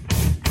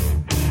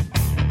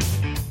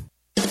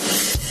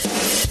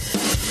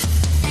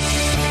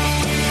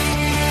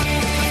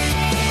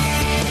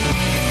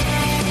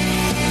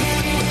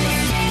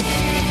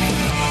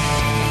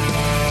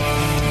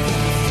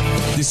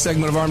 This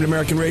segment of Armed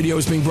American Radio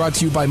is being brought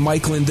to you by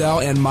Mike Lindell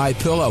and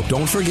MyPillow.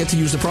 Don't forget to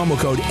use the promo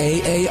code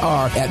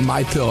AAR at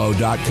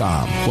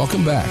MyPillow.com.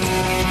 Welcome back.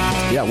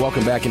 Yeah,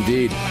 welcome back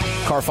indeed.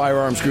 Car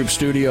Firearms Group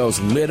Studios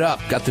lit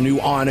up. Got the new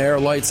on-air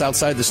lights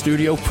outside the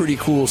studio. Pretty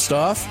cool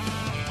stuff.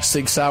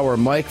 Sig Sauer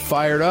mic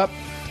fired up.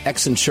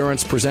 X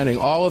Insurance presenting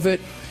all of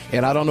it.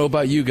 And I don't know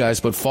about you guys,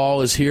 but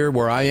fall is here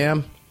where I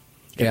am.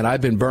 And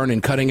I've been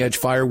burning cutting-edge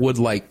firewood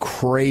like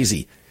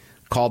crazy.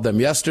 Called them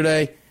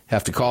yesterday.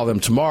 Have to call them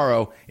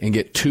tomorrow and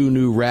get 2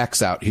 new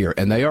racks out here.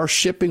 And they are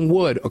shipping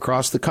wood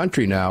across the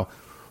country now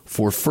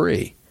for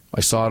free.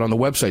 I saw it on the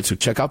website. So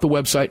check out the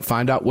website,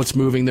 find out what's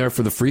moving there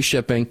for the free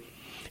shipping,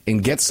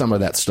 and get some of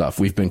that stuff.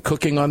 We've been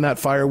cooking on that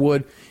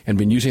firewood and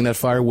been using that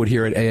firewood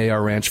here at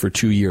AAR Ranch for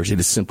 2 years.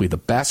 It is simply the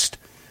best.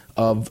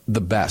 of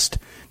the best.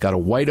 Got a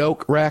white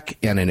oak rack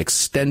and an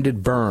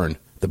extended burn.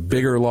 The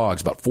bigger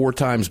logs, about 4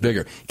 times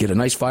bigger. Get a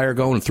nice fire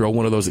going and throw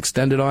one of those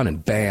extended on,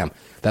 and bam,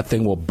 that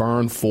thing will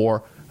burn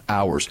for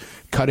hours.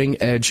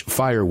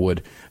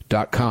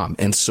 CuttingEdgeFirewood.com.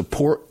 And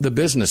support the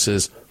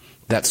businesses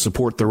that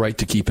support the right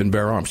to keep and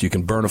bear arms. You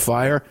can burn a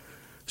fire,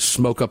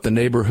 smoke up the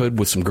neighborhood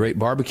with some great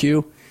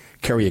barbecue,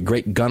 carry a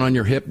great gun on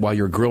your hip while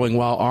you're grilling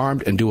while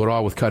armed, and do it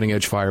all with Cutting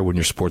Edge Firewood when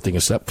you're supporting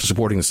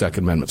the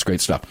Second Amendment. It's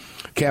great stuff.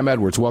 Cam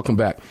Edwards, welcome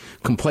back.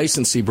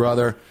 Complacency,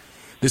 brother.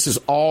 This is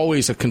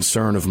always a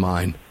concern of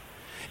mine.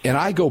 And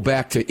I go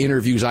back to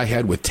interviews I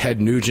had with Ted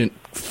Nugent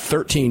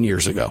 13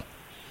 years ago.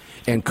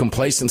 And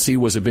complacency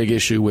was a big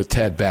issue with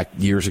Ted back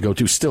years ago,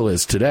 too, still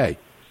is today.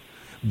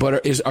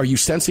 But are you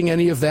sensing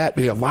any of that?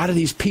 A lot of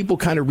these people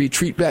kind of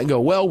retreat back and go,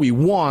 well, we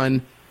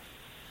won,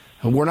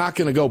 and we're not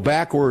going to go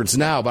backwards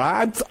now.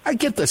 But I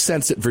get the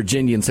sense that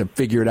Virginians have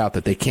figured out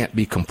that they can't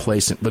be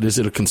complacent. But is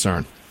it a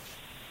concern?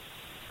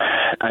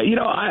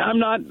 I'm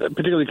not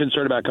particularly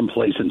concerned about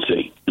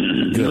complacency,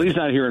 at least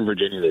not here in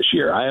Virginia this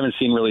year. I haven't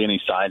seen really any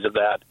signs of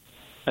that.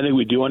 I think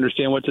we do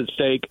understand what's at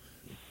stake.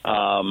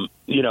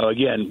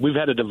 Again, we've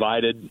had a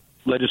divided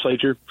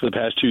legislature for the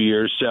past 2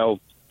 years. So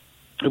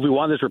if we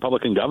want this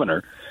Republican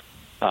governor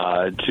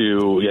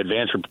to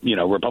advance,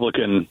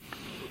 Republican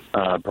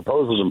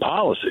proposals and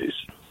policies,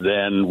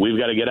 then we've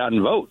got to get out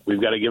and vote.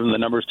 We've got to give them the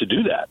numbers to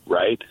do that,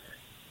 right?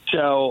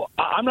 So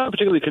I'm not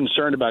particularly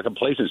concerned about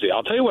complacency.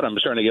 I'll tell you what I'm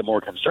starting to get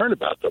more concerned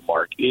about, though,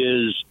 Mark,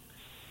 is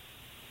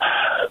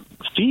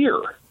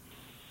fear.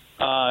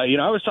 I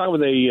was talking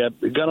with a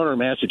gun owner in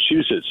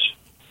Massachusetts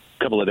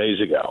a couple of days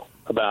ago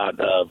about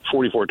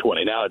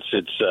 4420. Now it's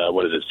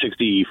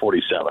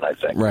 6047, I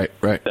think. Right.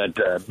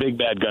 That big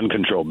bad gun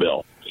control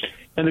bill.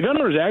 And the gun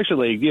owners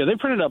actually, they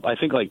printed up, I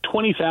think, like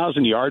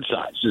 20,000 yard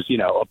signs, just,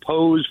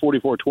 oppose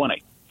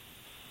 4420.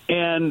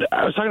 And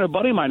I was talking to a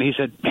buddy of mine, and he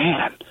said,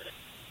 man,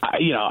 I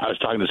was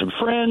talking to some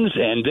friends,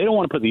 and they don't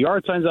want to put the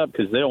yard signs up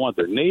because they don't want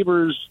their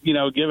neighbors,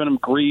 giving them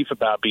grief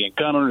about being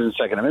gun owners and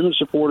Second Amendment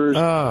supporters.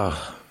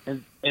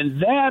 And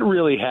that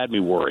really had me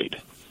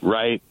worried,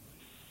 right?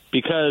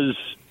 Because,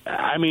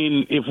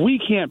 if we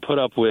can't put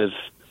up with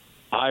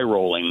eye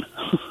rolling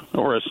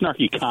or a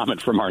snarky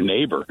comment from our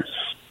neighbor,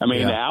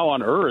 how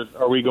on earth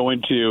are we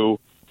going to,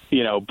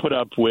 put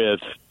up with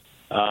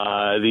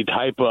the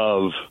type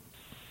of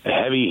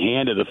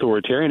heavy-handed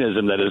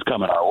authoritarianism that is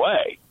coming our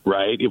way,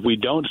 right, if we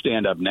don't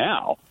stand up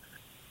now?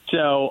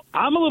 So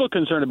I'm a little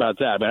concerned about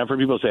that. I've heard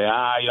people say,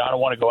 I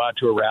don't want to go out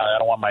to a rally. I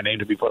don't want my name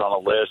to be put on a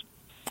list.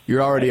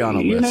 You're already on a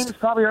list. Your name's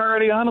probably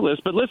already on a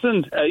list. But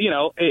listen,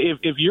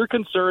 if you're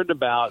concerned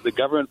about the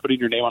government putting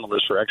your name on a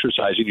list for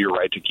exercising your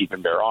right to keep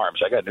and bear arms,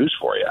 I got news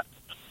for you.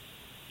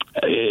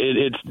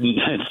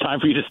 It's time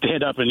for you to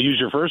stand up and use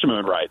your First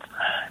Amendment rights,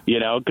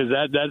 because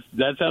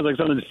that sounds like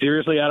something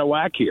seriously out of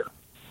whack here.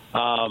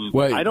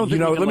 I don't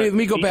think let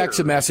me go back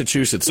to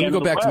Massachusetts. Let me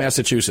go back to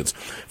Massachusetts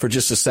for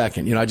just a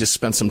second. I just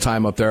spent some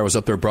time up there. I was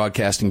up there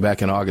broadcasting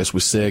back in August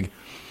with SIG,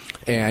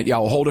 and a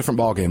whole different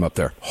ballgame up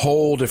there,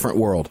 whole different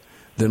world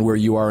than where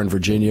you are in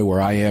Virginia, where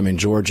I am in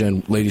Georgia,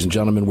 and ladies and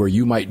gentlemen, where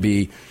you might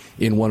be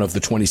in one of the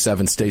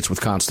 27 states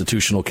with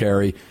constitutional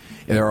carry.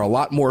 And there are a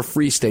lot more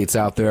free states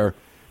out there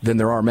than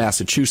there are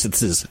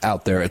Massachusettses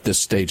out there at this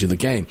stage of the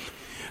game.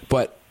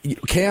 But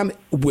Cam,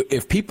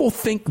 if people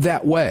think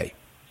that way,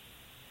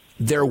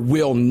 there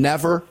will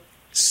never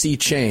see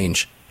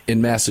change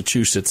in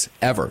Massachusetts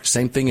ever.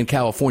 Same thing in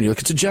California. Look,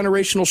 it's a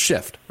generational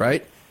shift,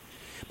 right?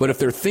 But if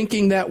they're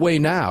thinking that way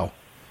now,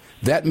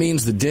 that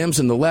means the Dems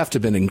and the left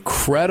have been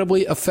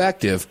incredibly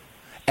effective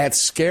at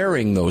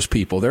scaring those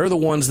people. They're the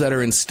ones that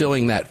are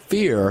instilling that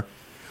fear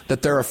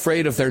that they're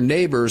afraid of their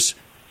neighbors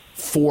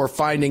for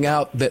finding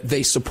out that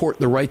they support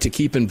the right to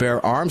keep and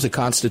bear arms, a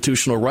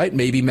constitutional right.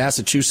 Maybe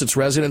Massachusetts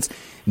residents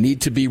need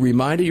to be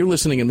reminded. You're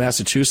listening in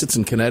Massachusetts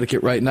and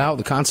Connecticut right now,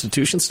 the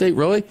Constitution state,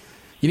 really?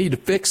 You need to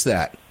fix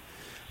that.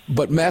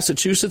 But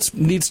Massachusetts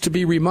needs to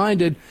be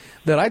reminded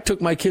that I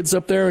took my kids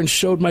up there and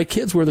showed my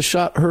kids where the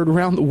shot heard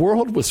around the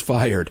world was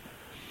fired.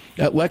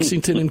 At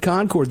Lexington and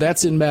Concord.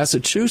 That's in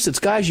Massachusetts.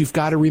 Guys, you've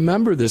got to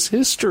remember this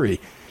history.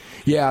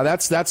 Yeah,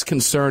 that's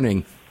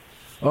concerning.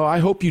 Oh, I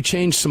hope you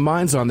change some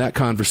minds on that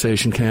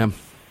conversation, Cam.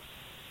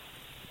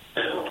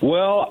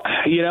 Well,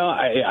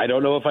 I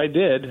don't know if I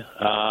did.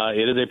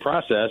 It is a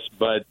process,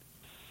 but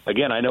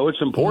again, I know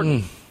it's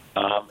important.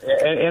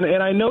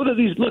 And I know that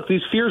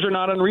these fears are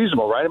not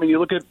unreasonable, right? You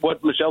look at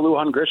what Michelle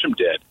Lujan Grisham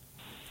did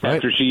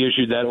after she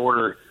issued that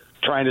order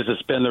trying to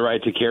suspend the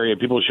right to carry,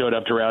 and people showed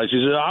up to rallies.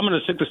 She said, I'm going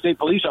to stick the state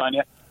police on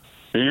you.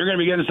 You're going to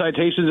be getting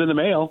citations in the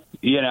mail,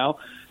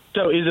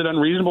 So is it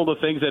unreasonable to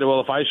think that,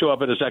 if I show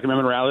up at a Second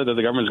Amendment rally that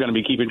the government's going to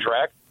be keeping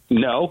track?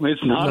 No,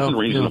 it's not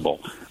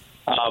unreasonable.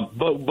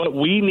 But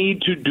we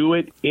need to do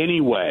it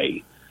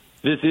anyway.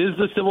 This is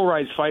the civil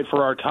rights fight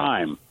for our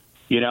time.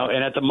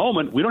 And at the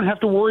moment, we don't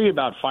have to worry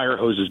about fire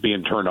hoses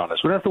being turned on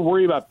us. We don't have to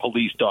worry about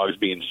police dogs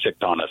being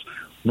sicked on us.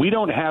 We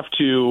don't have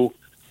to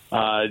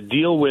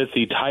deal with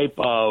the type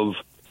of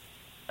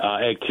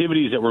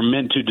activities that were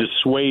meant to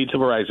dissuade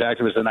civil rights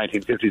activists in the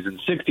 1950s and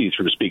 60s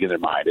from speaking their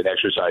mind and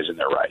exercising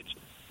their rights.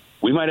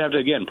 We might have to,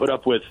 again, put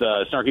up with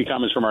snarky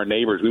comments from our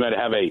neighbors. We might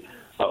have a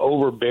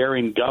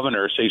overbearing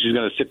governor say she's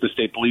going to stick the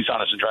state police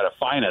on us and try to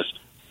fine us.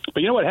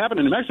 But you know what happened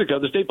in New Mexico?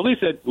 The state police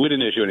said we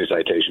didn't issue any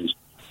citations.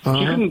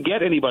 You couldn't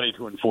get anybody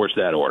to enforce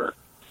that order.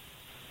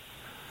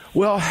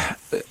 Well,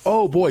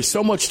 oh boy,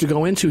 so much to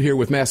go into here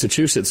with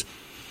Massachusetts.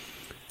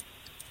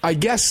 I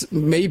guess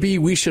maybe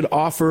we should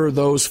offer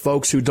those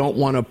folks who don't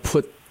want to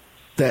put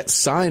that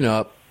sign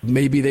up.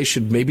 Maybe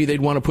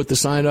they'd want to put the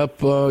sign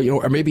up,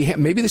 or maybe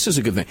this is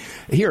a good thing.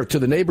 Here, to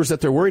the neighbors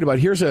that they're worried about,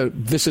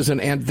 this is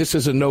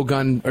a no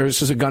gun, or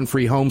this is a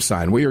gun-free home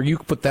sign. Where you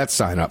put that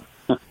sign up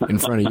in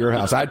front of your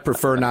house. I'd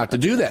prefer not to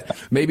do that.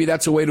 Maybe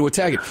that's a way to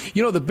attack it.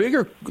 You know, the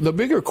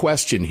bigger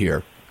question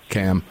here,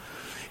 Cam,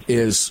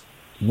 is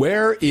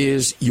where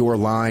is your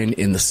line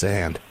in the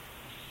sand?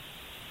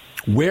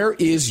 Where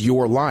is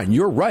your line?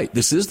 You're right.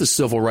 This is the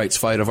civil rights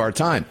fight of our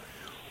time.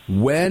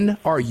 When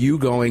are you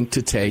going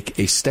to take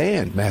a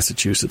stand,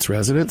 Massachusetts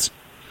residents?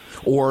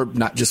 Or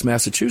not just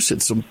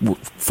Massachusetts,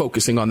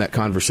 focusing on that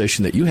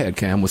conversation that you had,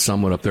 Cam, with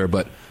someone up there.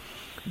 But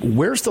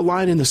where's the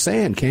line in the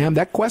sand, Cam?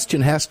 That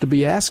question has to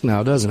be asked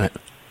now, doesn't it?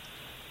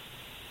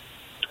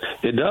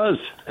 It does.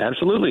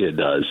 Absolutely it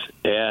does.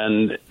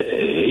 And,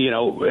 you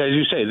know, as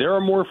you say, there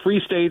are more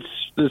free states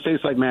than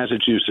states like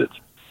Massachusetts.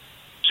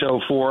 So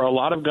for a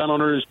lot of gun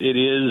owners, it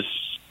is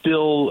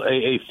still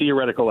a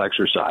theoretical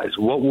exercise.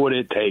 What would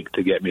it take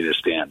to get me to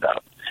stand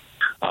up?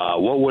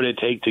 What would it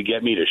take to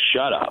get me to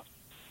shut up?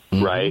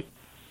 Mm-hmm. Right?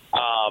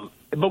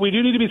 But we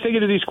do need to be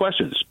thinking of these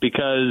questions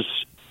because,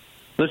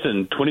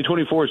 listen,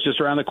 2024 is just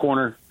around the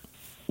corner.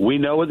 We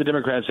know what the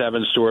Democrats have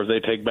in store if they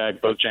take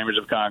back both chambers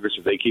of Congress,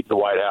 if they keep the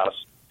White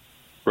House.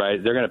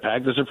 Right? They're going to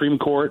pack the Supreme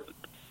Court.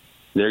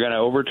 They're going to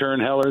overturn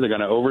Heller. They're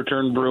going to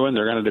overturn Bruin.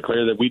 They're going to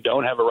declare that we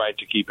don't have a right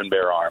to keep and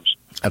bear arms.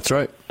 That's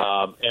right.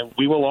 And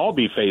we will all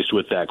be faced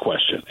with that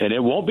question. And it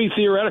won't be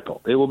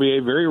theoretical. It will be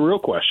a very real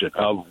question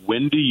of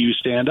when do you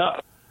stand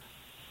up?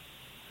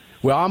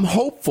 Well, I'm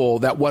hopeful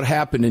that what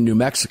happened in New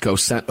Mexico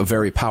sent a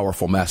very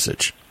powerful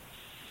message.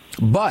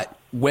 But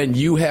when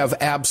you have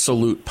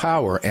absolute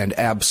power and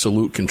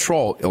absolute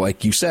control,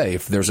 like you say,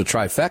 if there's a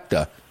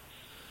trifecta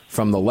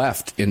from the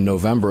left in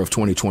November of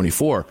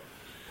 2024,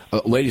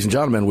 ladies and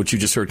gentlemen, what you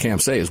just heard Cam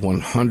say is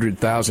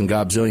 100,000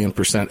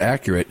 gobzillion%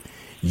 accurate.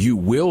 You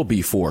will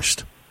be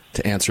forced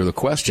to answer the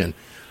question,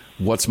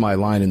 what's my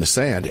line in the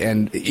sand?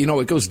 And, you know,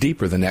 it goes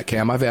deeper than that,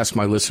 Cam. I've asked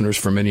my listeners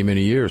for many,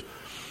 many years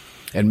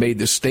and made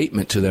this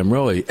statement to them,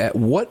 really.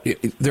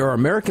 There are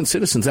American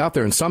citizens out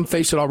there, and some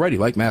face it already,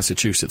 like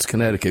Massachusetts,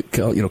 Connecticut,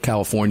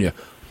 California,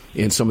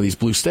 in some of these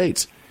blue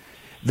states,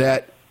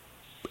 that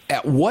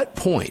at what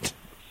point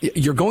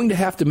you're going to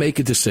have to make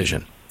a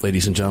decision,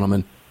 ladies and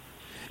gentlemen.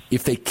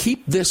 If they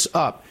keep this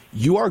up,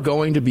 you are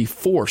going to be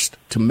forced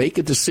to make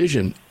a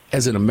decision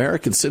as an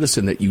American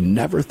citizen that you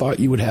never thought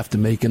you would have to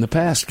make in the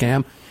past,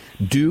 Cam.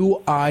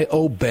 Do I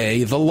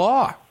obey the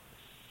law?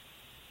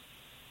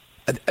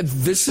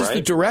 This is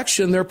the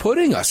direction they're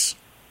putting us.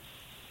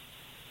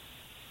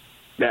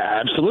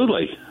 Yeah,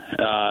 absolutely.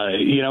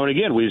 And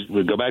again,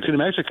 we go back to New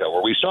Mexico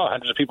where we saw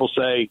hundreds of people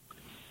say,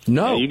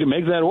 no, hey, you can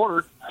make that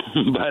order,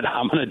 but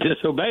I'm going to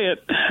disobey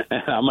it.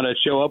 And I'm going to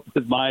show up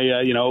with my,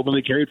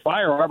 openly carried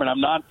firearm, and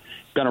I'm not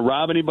going to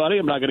rob anybody.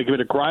 I'm not going to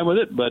commit a crime with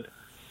it, but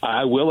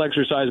I will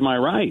exercise my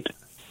right.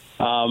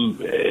 That's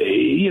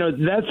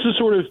the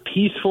sort of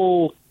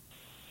peaceful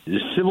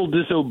civil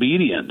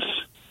disobedience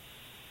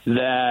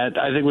that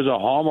I think was a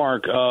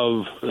hallmark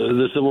of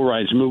the civil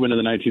rights movement in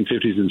the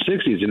 1950s and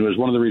 60s, and it was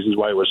one of the reasons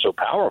why it was so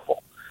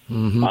powerful.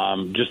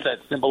 Mm-hmm. Just that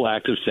simple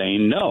act of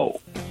saying no.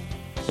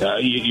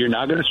 You're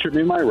not going to strip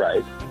me of my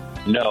right.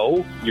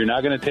 No, you're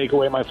not going to take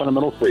away my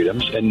fundamental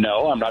freedoms. And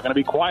no, I'm not going to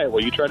be quiet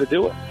while you try to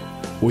do it.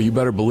 Well, you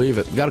better believe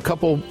it. Got a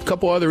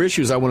couple other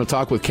issues I want to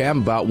talk with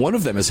Cam about. One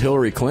of them is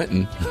Hillary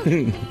Clinton.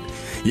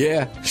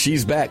 Yeah,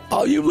 she's back.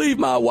 Oh, you leave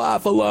my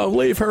wife alone.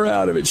 Leave her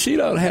out of it. She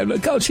don't have no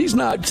coach. She's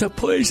not. So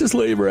please just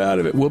leave her out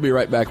of it. We'll be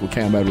right back with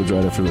Cam Edwards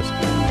right after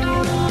this.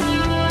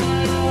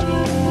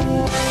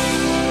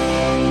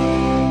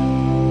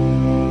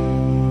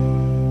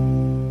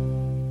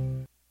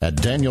 At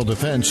Daniel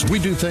Defense, we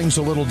do things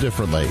a little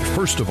differently.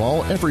 First of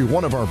all, every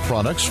one of our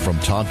products, from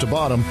top to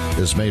bottom,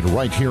 is made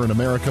right here in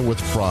America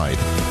with pride.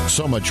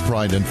 So much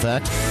pride, in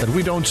fact, that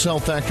we don't sell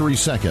factory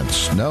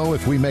seconds. No,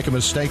 if we make a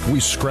mistake,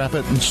 we scrap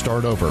it and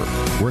start over.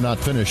 We're not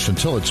finished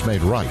until it's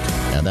made right.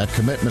 And that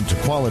commitment to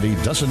quality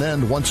doesn't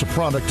end once a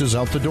product is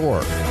out the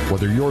door.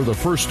 Whether you're the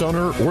first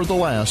owner or the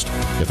last,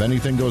 if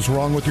anything goes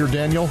wrong with your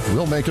Daniel,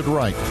 we'll make it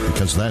right,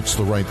 because that's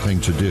the right thing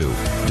to do.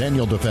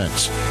 Daniel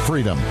Defense.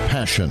 Freedom,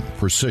 passion,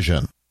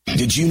 precision.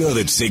 Did you know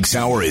that Sig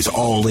Sauer is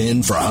all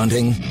in for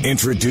hunting?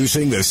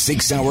 Introducing the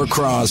Sig Sauer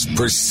Cross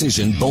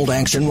Precision Bolt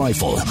Action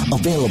Rifle.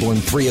 Available in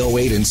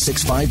 .308 and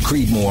 6.5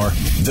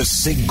 Creedmoor. The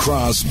Sig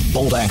Cross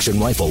Bolt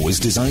Action Rifle was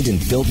designed and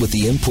built with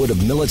the input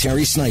of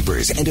military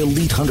snipers and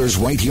elite hunters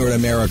right here in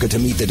America to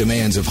meet the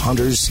demands of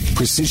hunters,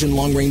 precision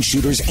long-range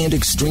shooters, and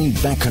extreme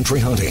backcountry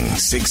hunting.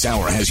 Sig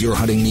Sauer has your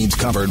hunting needs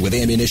covered with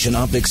ammunition,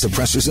 optics,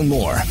 suppressors, and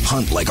more.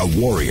 Hunt like a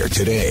warrior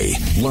today.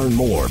 Learn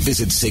more.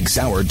 Visit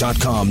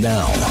SigSauer.com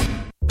now.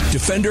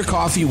 Defender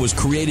Coffee was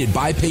created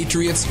by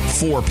patriots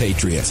for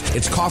patriots.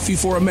 It's coffee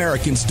for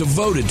Americans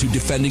devoted to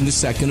defending the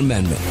Second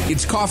Amendment.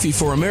 It's coffee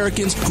for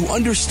Americans who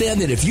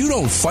understand that if you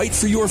don't fight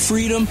for your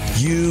freedom,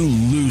 you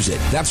lose it.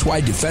 That's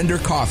why Defender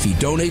Coffee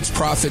donates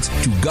profits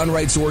to gun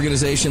rights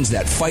organizations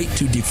that fight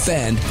to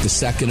defend the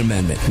Second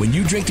Amendment. When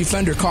you drink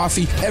Defender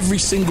Coffee, every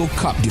single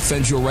cup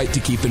defends your right to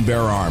keep and bear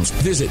arms.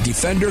 Visit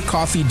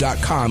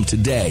DefenderCoffee.com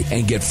today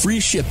and get free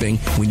shipping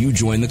when you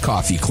join the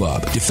coffee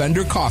club.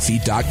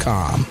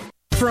 DefenderCoffee.com.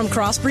 From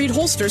Crossbreed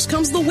Holsters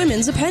comes the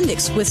Women's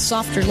Appendix. With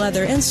softer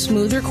leather and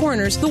smoother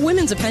corners, the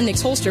Women's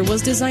Appendix holster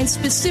was designed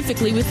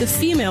specifically with the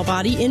female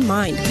body in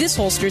mind. This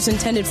holster is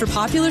intended for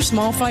popular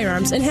small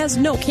firearms and has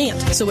no cant,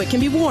 so it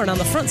can be worn on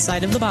the front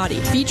side of the body.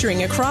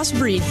 Featuring a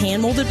crossbreed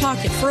hand-molded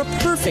pocket for a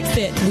perfect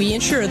fit, we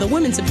ensure the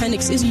Women's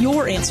Appendix is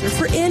your answer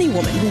for any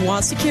woman who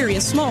wants to carry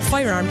a small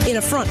firearm in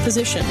a front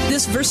position.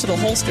 This versatile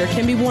holster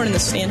can be worn in the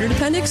standard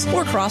appendix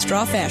or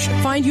cross-draw fashion.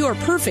 Find your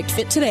perfect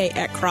fit today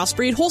at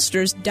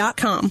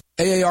crossbreedholsters.com.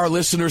 AAR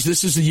listeners,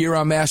 this is the year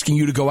I'm asking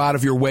you to go out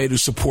of your way to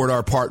support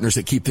our partners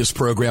that keep this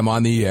program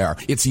on the air.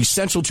 It's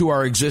essential to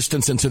our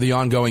existence and to the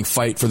ongoing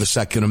fight for the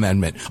Second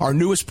Amendment. Our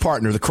newest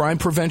partner, the Crime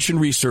Prevention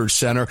Research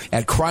Center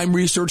at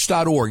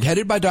crimeresearch.org,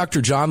 headed by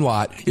Dr. John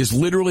Lott, is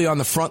literally on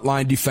the front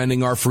line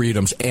defending our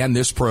freedoms and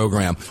this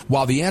program.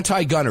 While the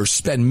anti-gunners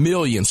spend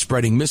millions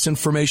spreading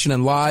misinformation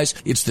and lies,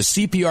 it's the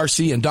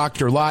CPRC and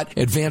Dr. Lott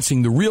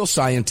advancing the real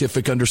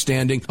scientific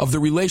understanding of the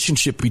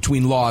relationship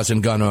between laws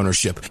and gun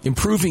ownership,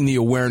 improving the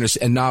awareness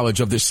and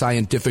knowledge of this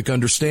scientific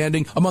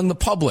understanding among the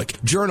public,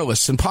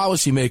 journalists, and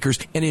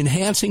policymakers, and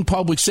enhancing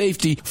public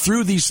safety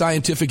through these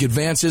scientific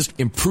advances,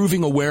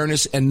 improving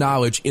awareness and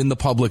knowledge in the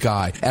public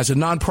eye. As a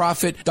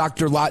nonprofit,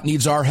 Dr. Lott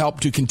needs our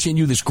help to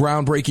continue this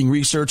groundbreaking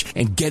research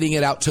and getting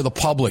it out to the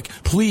public.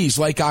 Please,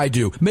 like I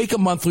do, make a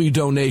monthly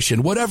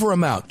donation, whatever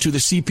amount, to the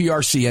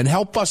CPRC and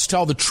help us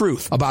tell the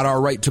truth about our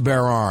right to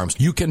bear arms.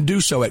 You can do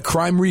so at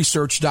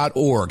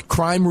crimeresearch.org.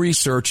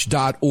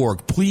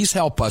 crimeresearch.org. Please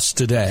help us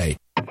today.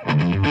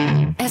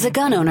 As a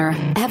gun owner,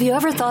 have you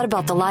ever thought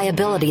about the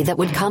liability that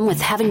would come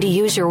with having to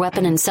use your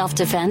weapon in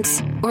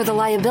self-defense? Or the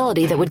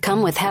liability that would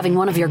come with having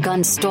one of your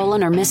guns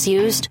stolen or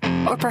misused?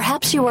 Or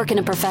perhaps you work in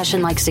a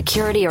profession like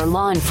security or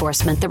law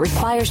enforcement that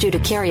requires you to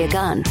carry a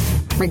gun.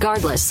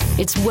 Regardless,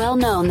 it's well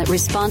known that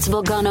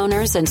responsible gun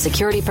owners and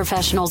security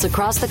professionals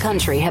across the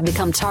country have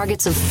become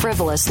targets of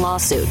frivolous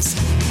lawsuits.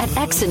 At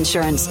X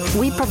Insurance,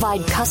 we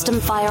provide custom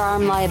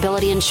firearm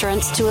liability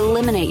insurance to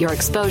eliminate your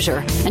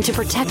exposure and to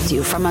protect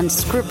you from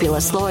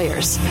unscrupulous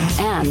lawyers.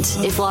 And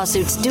if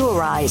lawsuits do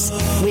arise,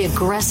 we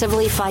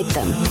aggressively fight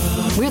them.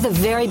 We're the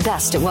very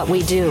best at what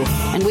we do,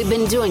 and we've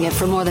been doing it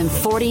for more than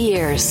 40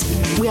 years.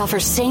 We offer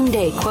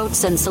same-day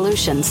quotes and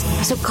solutions,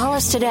 so call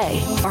us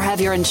today or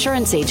have your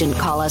insurance agent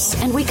call us,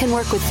 and we can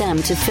work with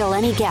them to fill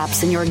any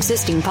gaps in your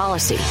existing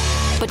policy.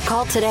 But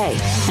call today,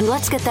 and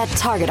let's get that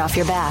target off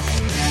your back.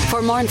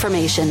 For more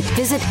information,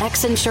 visit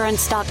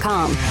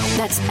xinsurance.com.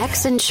 That's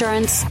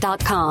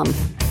xinsurance.com.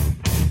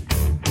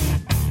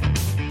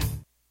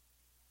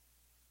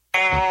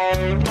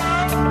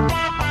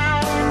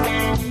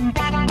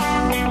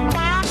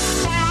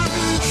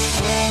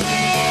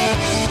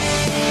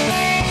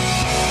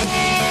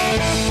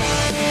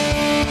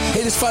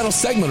 This final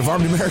segment of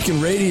Armed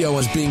American Radio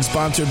is being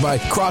sponsored by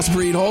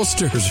Crossbreed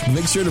Holsters.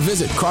 Make sure to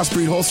visit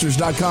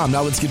crossbreedholsters.com.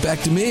 Now let's get back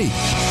to me.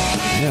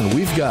 And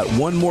we've got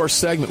one more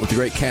segment with the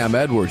great Cam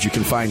Edwards. You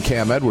can find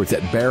Cam Edwards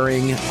at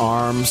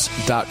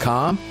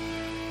bearingarms.com.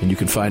 And you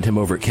can find him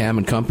over at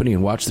Cam & Company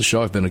and watch the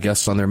show. I've been a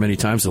guest on there many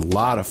times. It's a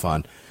lot of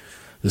fun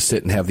to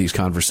sit and have these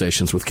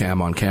conversations with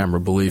Cam on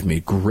camera. Believe me,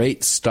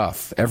 great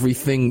stuff.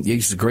 Everything.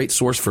 He's a great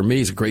source for me.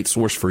 He's a great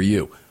source for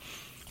you.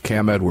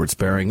 Cam Edwards,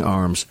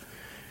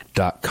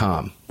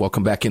 bearingarms.com.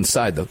 Welcome back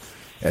inside, though.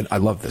 And I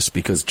love this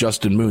because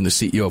Justin Moon, the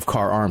CEO of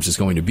Car Arms, is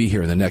going to be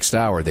here in the next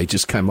hour. They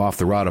just came off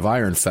the Rod of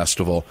Iron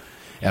Festival,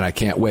 and I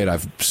can't wait.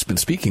 I've been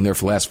speaking there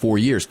for the last 4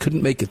 years.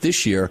 Couldn't make it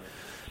this year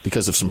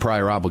because of some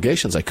prior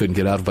obligations I couldn't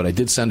get out of, but I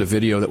did send a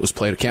video that was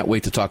played. I can't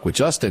wait to talk with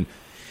Justin,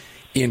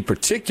 in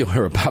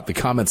particular about the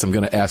comments I'm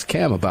going to ask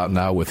Cam about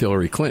now with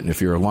Hillary Clinton.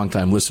 If you're a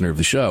longtime listener of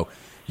the show,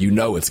 you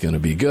know it's going to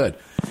be good.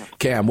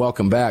 Cam,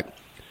 welcome back.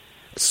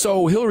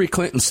 So Hillary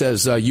Clinton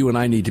says you and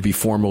I need to be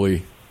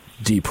formally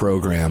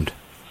deprogrammed.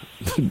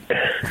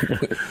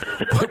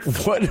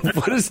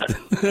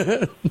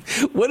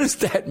 what does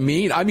that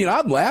mean? I mean,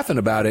 I'm laughing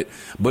about it,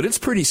 but it's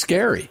pretty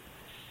scary.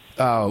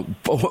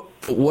 But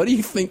what do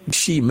you think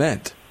she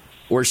meant?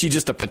 Or is she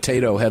just a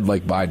potato head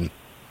like Biden?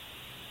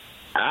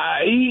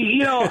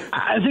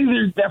 I think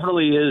there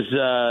definitely is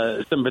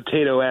some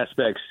potato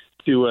aspects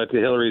to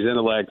Hillary's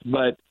intellect,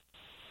 but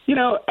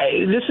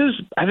this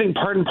is, I think,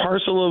 part and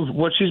parcel of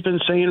what she's been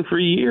saying for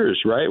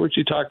years, right? When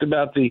she talked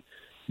about the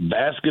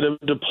basket of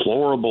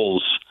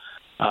deplorables.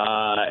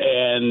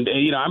 And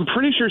I'm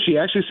pretty sure she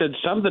actually said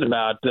something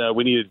about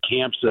we needed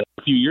camps a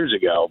few years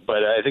ago, but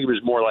I think it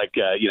was more like,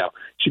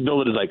 she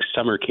billed it as like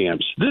summer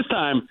camps. This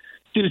time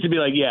seems to be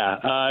like,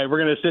 we're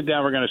going to sit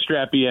down, we're going to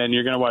strap you in,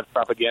 you're going to watch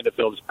propaganda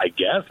films, I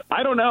guess.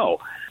 I don't know.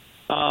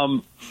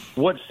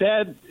 What's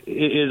sad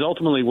is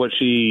ultimately what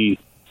she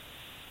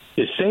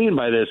is saying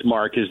by this,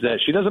 Mark, is that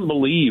she doesn't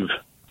believe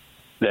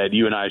that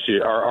you and I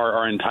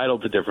are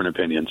entitled to different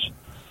opinions,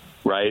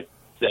 right?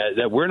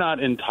 That we're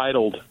not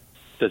entitled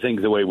to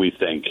think the way we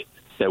think,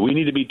 that we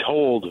need to be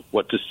told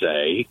what to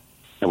say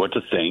and what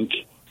to think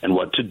and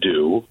what to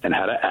do and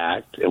how to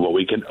act and what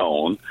we can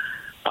own.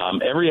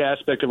 Every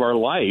aspect of our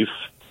life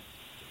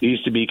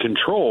needs to be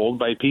controlled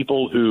by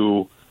people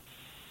who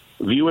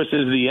view us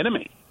as the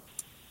enemy.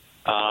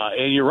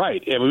 And you're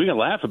right. I mean, we can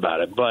laugh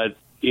about it, but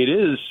it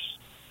is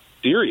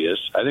serious.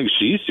 I think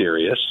she's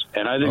serious.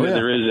 And I think that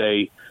there is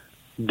a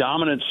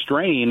dominant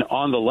strain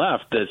on the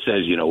left that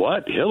says, you know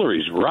what,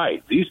 Hillary's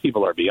right. These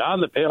people are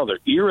beyond the pale. They're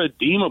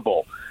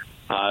irredeemable.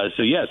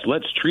 So, yes,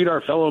 let's treat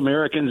our fellow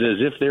Americans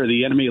as if they're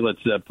the enemy.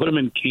 Let's put them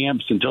in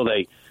camps until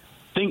they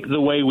think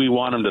the way we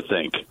want them to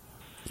think.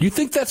 You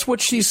think that's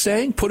what she's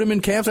saying? Put them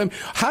in camps? I mean,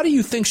 how do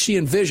you think she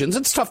envisions?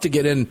 It's tough to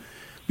get in,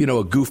 a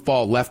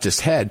goofball leftist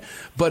head.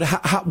 But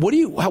what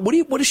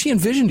does she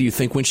envision, do you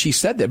think, when she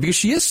said that? Because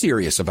she is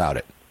serious about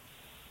it.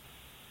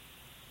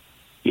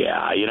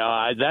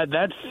 Yeah,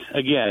 that's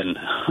again.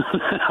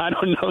 I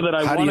don't know that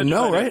I want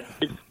to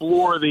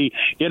explore the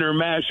inner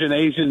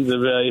machinations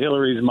of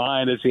Hillary's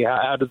mind to see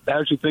how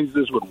she thinks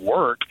this would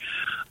work.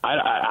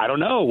 I don't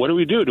know. What do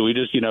we do? Do we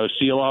just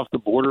seal off the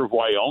border of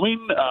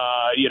Wyoming?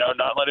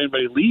 Not let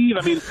anybody leave?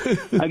 I mean,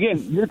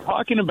 again, you're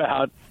talking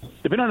about,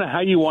 depending on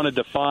how you want to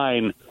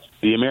define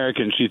the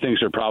Americans she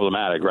thinks are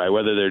problematic, right?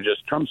 Whether they're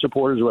just Trump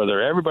supporters, whether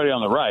they're everybody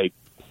on the right,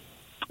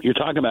 you're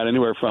talking about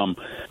anywhere from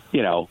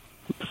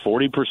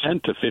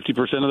 40% to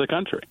 50% of the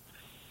country.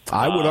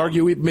 I would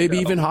argue maybe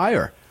even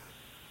higher.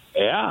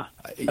 Yeah.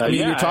 I mean,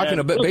 you're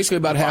talking basically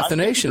about half the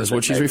nation is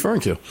what she's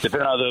referring to.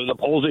 Depending on the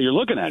polls that you're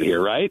looking at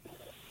here, right?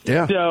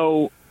 Yeah.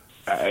 So,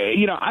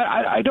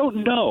 I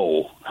don't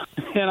know.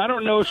 And I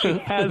don't know if she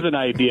has an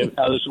idea of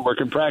how this will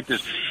work in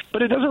practice.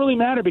 But it doesn't really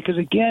matter because,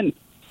 again,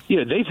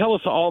 they tell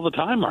us all the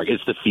time, Mark,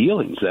 it's the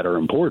feelings that are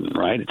important,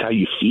 right? It's how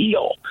you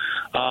feel.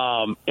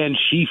 And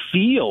she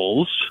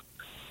feels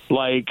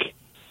like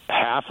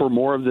half or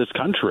more of this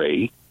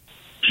country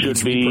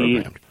should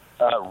be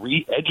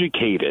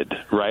re-educated,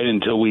 right,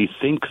 until we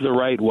think the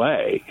right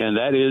way. And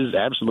that is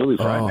absolutely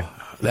frightening.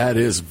 Oh, that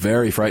is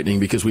very frightening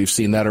because we've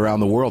seen that around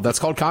the world. That's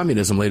called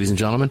communism, ladies and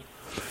gentlemen.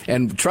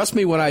 And trust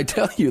me when I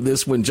tell you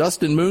this, when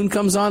Justin Moon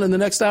comes on in the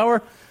next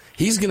hour,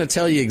 he's going to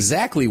tell you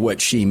exactly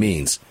what she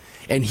means.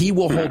 And he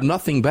will hold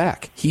nothing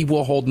back. He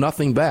will hold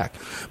nothing back.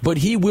 But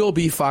he will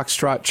be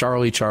Foxtrot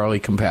Charlie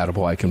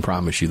compatible. I can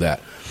promise you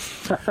that.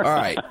 All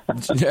right.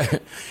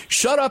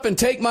 Shut up and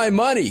take my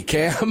money,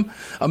 Cam.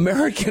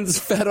 Americans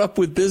fed up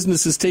with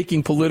businesses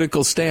taking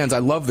political stands. I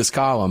love this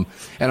column,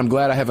 and I'm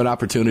glad I have an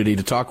opportunity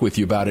to talk with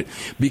you about it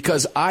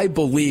because I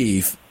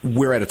believe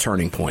we're at a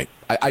turning point.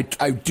 I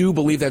do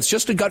believe that's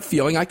just a gut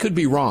feeling. I could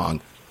be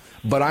wrong,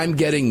 but I'm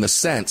getting the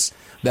sense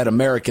that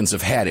Americans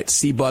have had it.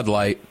 See Bud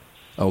Light.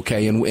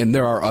 Okay, and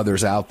there are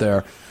others out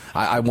there.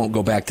 I won't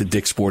go back to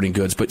Dick's Sporting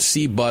Goods, but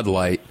see Bud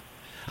Light.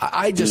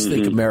 I just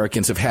think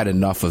Americans have had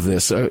enough of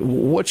this.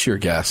 What's your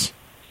guess?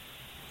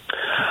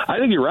 I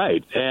think you're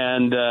right.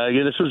 And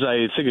this was,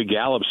 I think, a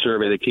Gallup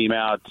survey that came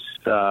out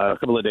a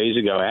couple of days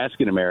ago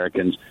asking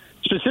Americans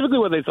specifically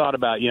what they thought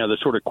about, the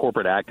sort of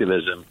corporate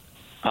activism,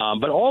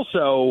 but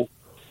also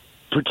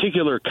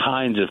particular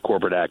kinds of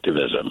corporate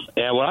activism.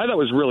 And what I thought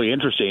was really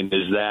interesting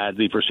is that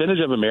the percentage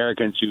of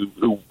Americans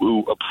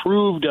who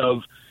approved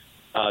of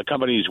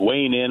companies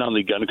weighing in on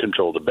the gun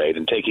control debate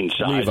and taking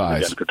sides in the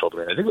gun control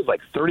debate, I think it was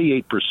like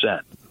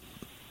 38%,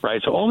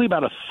 right? So only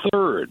about a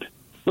third,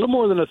 a little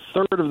more than a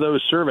third of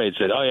those surveyed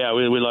said, oh, yeah,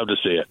 we love to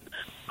see it.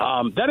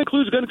 That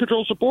includes gun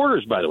control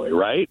supporters, by the way,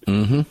 right?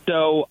 Mm-hmm.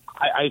 So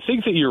I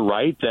think that you're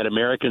right that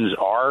Americans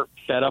are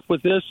fed up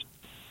with this.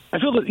 I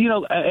feel that,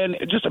 and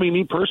just,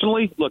 me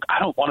personally, look, I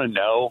don't want to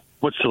know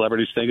what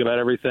celebrities think about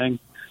everything.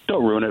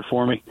 Don't ruin it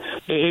for me.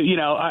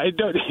 I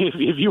don't.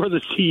 If you were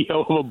the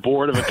CEO of a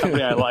board of a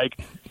company I like,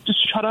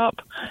 just shut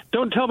up.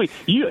 Don't tell me.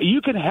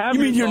 You can have.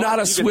 You mean you're not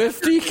a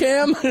Swiftie,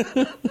 Cam?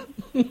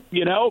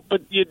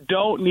 But you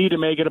don't need to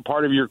make it a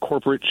part of your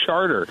corporate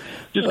charter.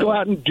 Just go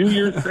out and do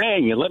your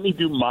thing and let me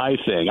do my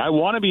thing. I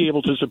want to be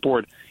able to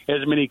support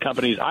as many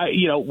companies.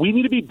 We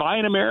need to be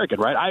buying American,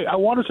 right? I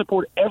want to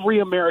support every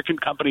American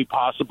company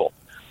possible.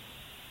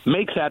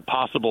 make that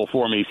possible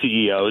for me,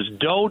 CEOs.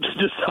 Don't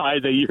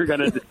decide that you're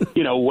going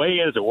to, weigh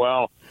in and say,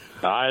 well,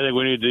 I think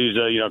we need these,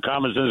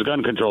 common sense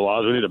gun control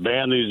laws. We need to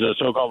ban these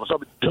so-called.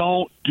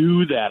 Don't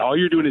do that. All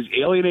you're doing is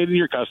alienating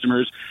your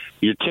customers.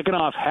 You're ticking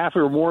off half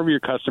or more of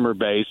your customer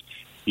base.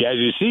 As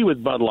you see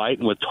with Bud Light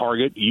and with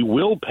Target, you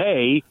will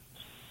pay,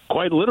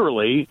 quite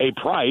literally, a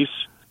price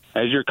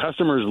as your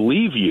customers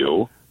leave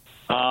you.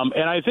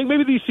 And I think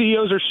maybe these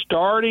CEOs are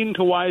starting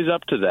to wise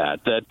up to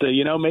that,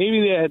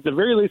 maybe they, at the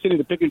very least they need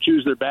to pick and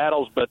choose their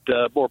battles, but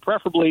more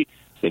preferably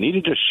they need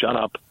to just shut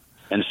up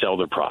and sell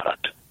their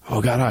product.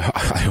 Oh, God,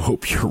 I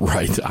hope you're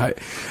right.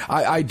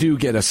 I do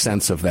get a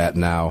sense of that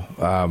now.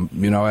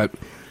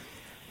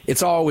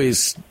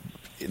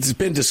 It's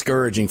been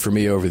discouraging for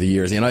me over the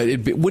years.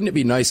 Wouldn't it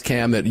be nice,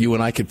 Cam, that you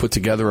and I could put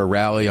together a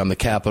rally on the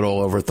Capitol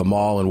over at the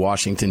mall in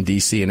Washington,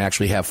 D.C., and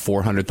actually have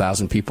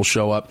 400,000 people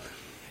show up?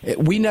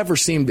 We never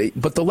seem to,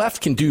 but the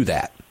left can do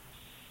that.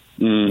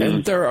 Mm-hmm.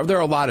 And there are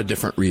a lot of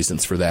different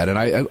reasons for that. And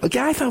I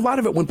think a lot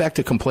of it went back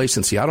to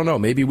complacency. I don't know.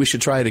 Maybe we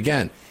should try it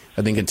again.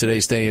 I think in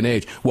today's day and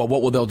age, well,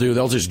 what will they do?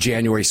 They'll just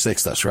January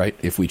 6th us, right?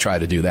 If we try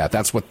to do that.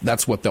 That's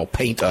what they'll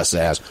paint us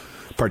as,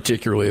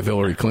 particularly if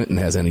Hillary Clinton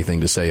has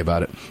anything to say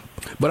about it.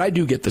 But I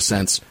do get the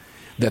sense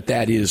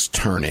that is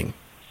turning.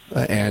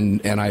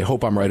 And I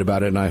hope I'm right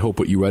about it, and I hope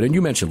what you read. And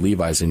you mentioned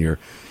Levi's in your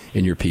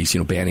piece,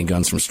 banning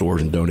guns from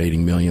stores and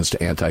donating millions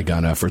to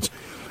anti-gun efforts.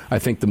 I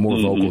think the more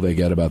vocal they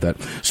get about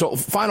that. So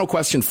final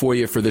question for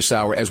you for this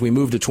hour as we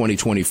move to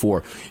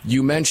 2024.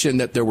 You mentioned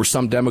that there were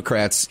some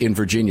Democrats in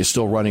Virginia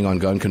still running on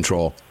gun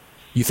control.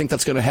 You think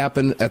that's going to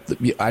happen?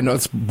 I know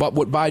it's what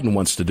Biden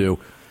wants to do.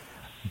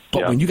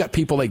 But when you got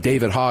people like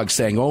David Hogg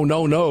saying, oh,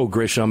 no,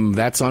 Grisham,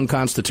 that's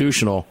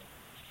unconstitutional,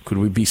 could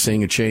we be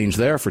seeing a change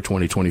there for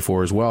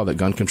 2024 as well, that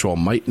gun control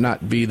might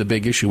not be the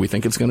big issue we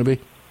think it's going to be?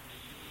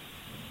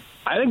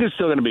 I think it's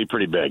still going to be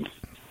pretty big.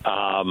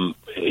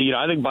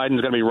 I think Biden's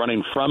going to be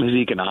running from his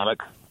economic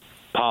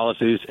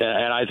policies,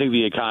 and I think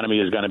the economy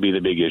is going to be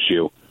the big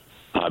issue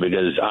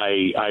because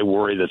I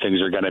worry that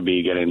things are going to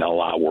be getting a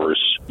lot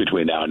worse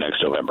between now and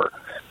next November.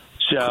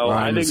 So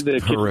I think the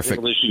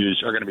political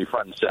issues are going to be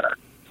front and center.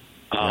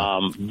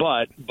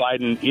 But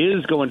Biden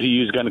is going to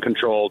use gun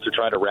control to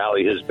try to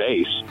rally his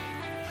base.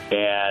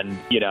 And,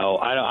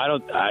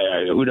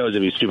 who knows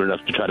if he's stupid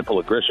enough to try to pull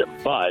a Grisham,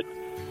 but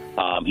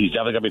he's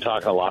definitely going to be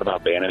talking a lot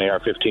about banning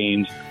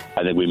AR-15s.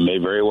 I think we may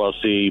very well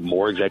see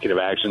more executive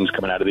actions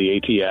coming out of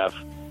the ATF.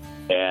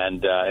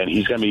 And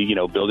he's going to be,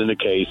 building the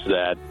case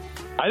that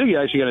I think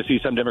you're actually going to see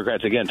some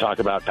Democrats, again, talk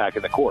about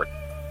packing the court,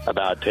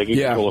 about taking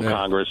control of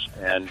Congress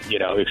and,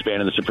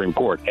 expanding the Supreme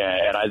Court.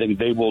 And I think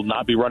they will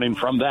not be running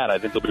from that. I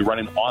think they'll be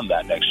running on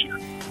that next year.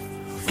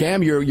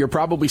 Cam, you're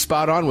probably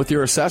spot on with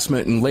your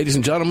assessment. And ladies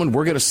and gentlemen,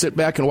 we're going to sit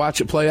back and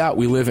watch it play out.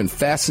 We live in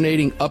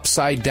fascinating,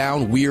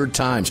 upside-down, weird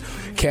times.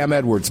 Cam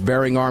Edwards,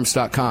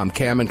 BearingArms.com,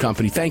 Cam and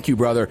Company. Thank you,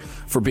 brother,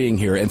 for being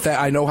here. And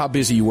I know how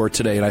busy you were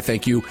today, and I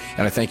thank you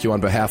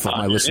on behalf of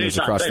my listeners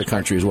across the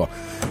country as well.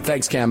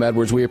 Thanks, Cam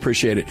Edwards. We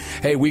appreciate it.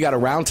 Hey, we got a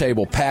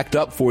roundtable packed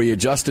up for you.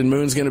 Justin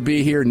Moon's going to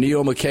be here,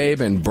 Neil McCabe,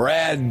 and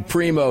Brad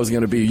Primo is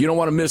going to be here. You don't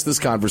want to miss this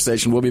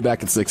conversation. We'll be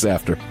back at 6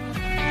 after.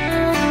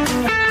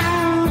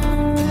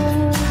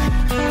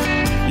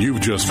 You've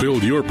just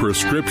filled your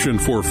prescription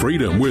for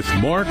freedom with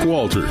Mark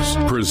Walters,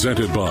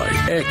 presented by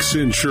X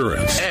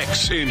Insurance.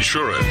 X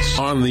Insurance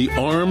on the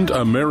Armed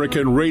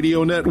American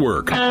Radio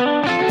Network.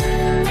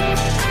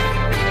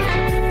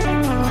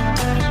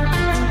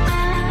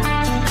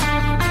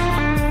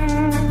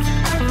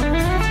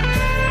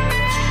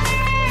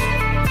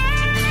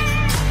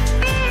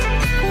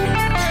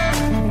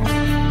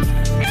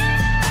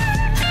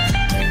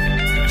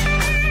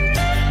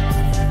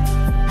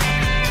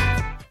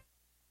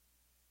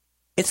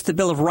 It's the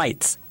Bill of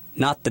Rights,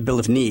 not the Bill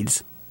of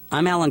Needs.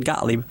 I'm Alan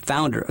Gottlieb,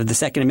 founder of the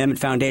Second Amendment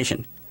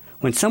Foundation.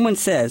 When someone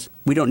says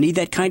we don't need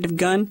that kind of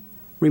gun,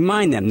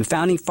 remind them the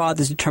Founding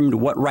Fathers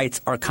determined what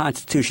rights our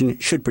Constitution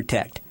should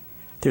protect.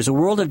 There's a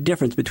world of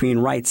difference between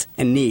rights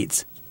and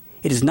needs.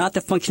 It is not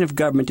the function of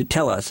government to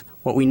tell us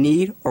what we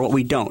need or what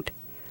we don't.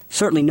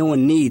 Certainly no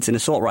one needs an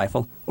assault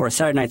rifle or a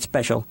Saturday Night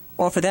Special,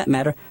 or for that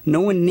matter,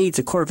 no one needs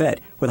a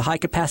Corvette with a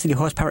high-capacity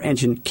horsepower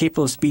engine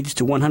capable of speeds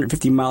to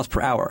 150 miles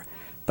per hour.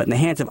 But in the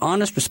hands of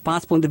honest,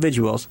 responsible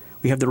individuals,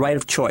 we have the right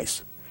of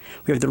choice.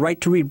 We have the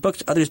right to read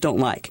books others don't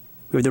like.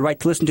 We have the right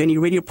to listen to any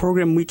radio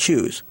program we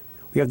choose.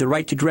 We have the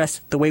right to dress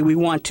the way we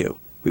want to.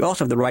 We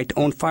also have the right to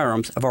own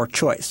firearms of our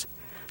choice.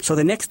 So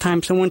the next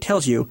time someone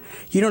tells you,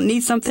 you don't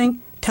need something,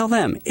 tell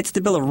them it's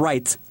the Bill of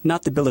Rights,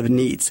 not the Bill of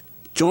Needs.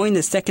 Join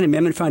the Second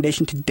Amendment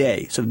Foundation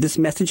today so that this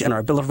message and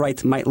our Bill of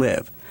Rights might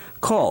live.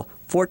 Call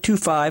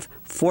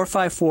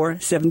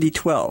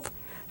 425-454-7012.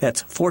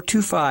 That's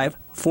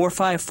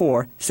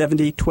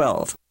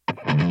 425-454-7012.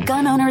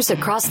 Gun owners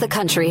across the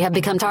country have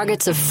become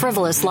targets of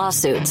frivolous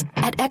lawsuits.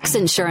 At X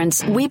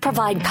Insurance, we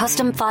provide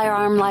custom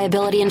firearm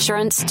liability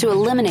insurance to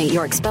eliminate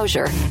your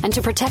exposure and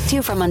to protect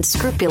you from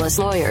unscrupulous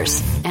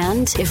lawyers.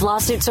 And if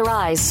lawsuits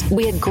arise,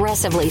 we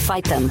aggressively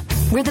fight them.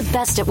 We're the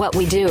best at what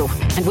we do,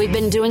 and we've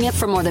been doing it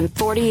for more than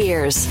 40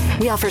 years.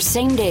 We offer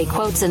same-day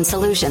quotes and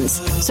solutions.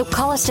 So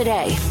call us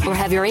today or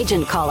have your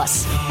agent call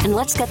us, and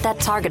let's get that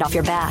target off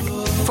your back.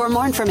 For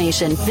more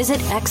information, visit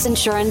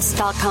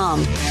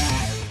xinsurance.com.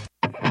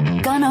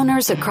 Gun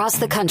owners across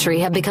the country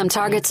have become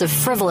targets of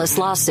frivolous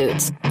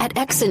lawsuits. At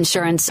X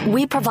Insurance,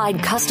 we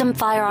provide custom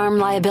firearm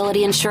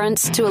liability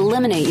insurance to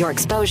eliminate your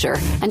exposure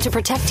and to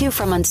protect you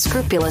from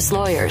unscrupulous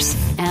lawyers.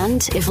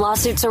 And if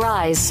lawsuits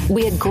arise,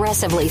 we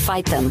aggressively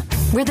fight them.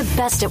 We're the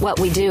best at what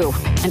we do,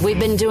 and we've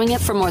been doing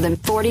it for more than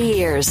 40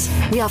 years.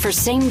 We offer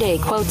same-day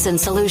quotes and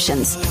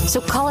solutions.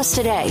 So call us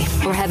today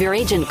or have your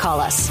agent call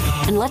us,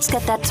 and let's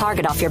get that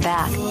target off your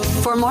back.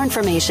 For more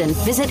information,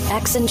 visit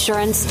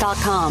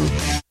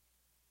xinsurance.com.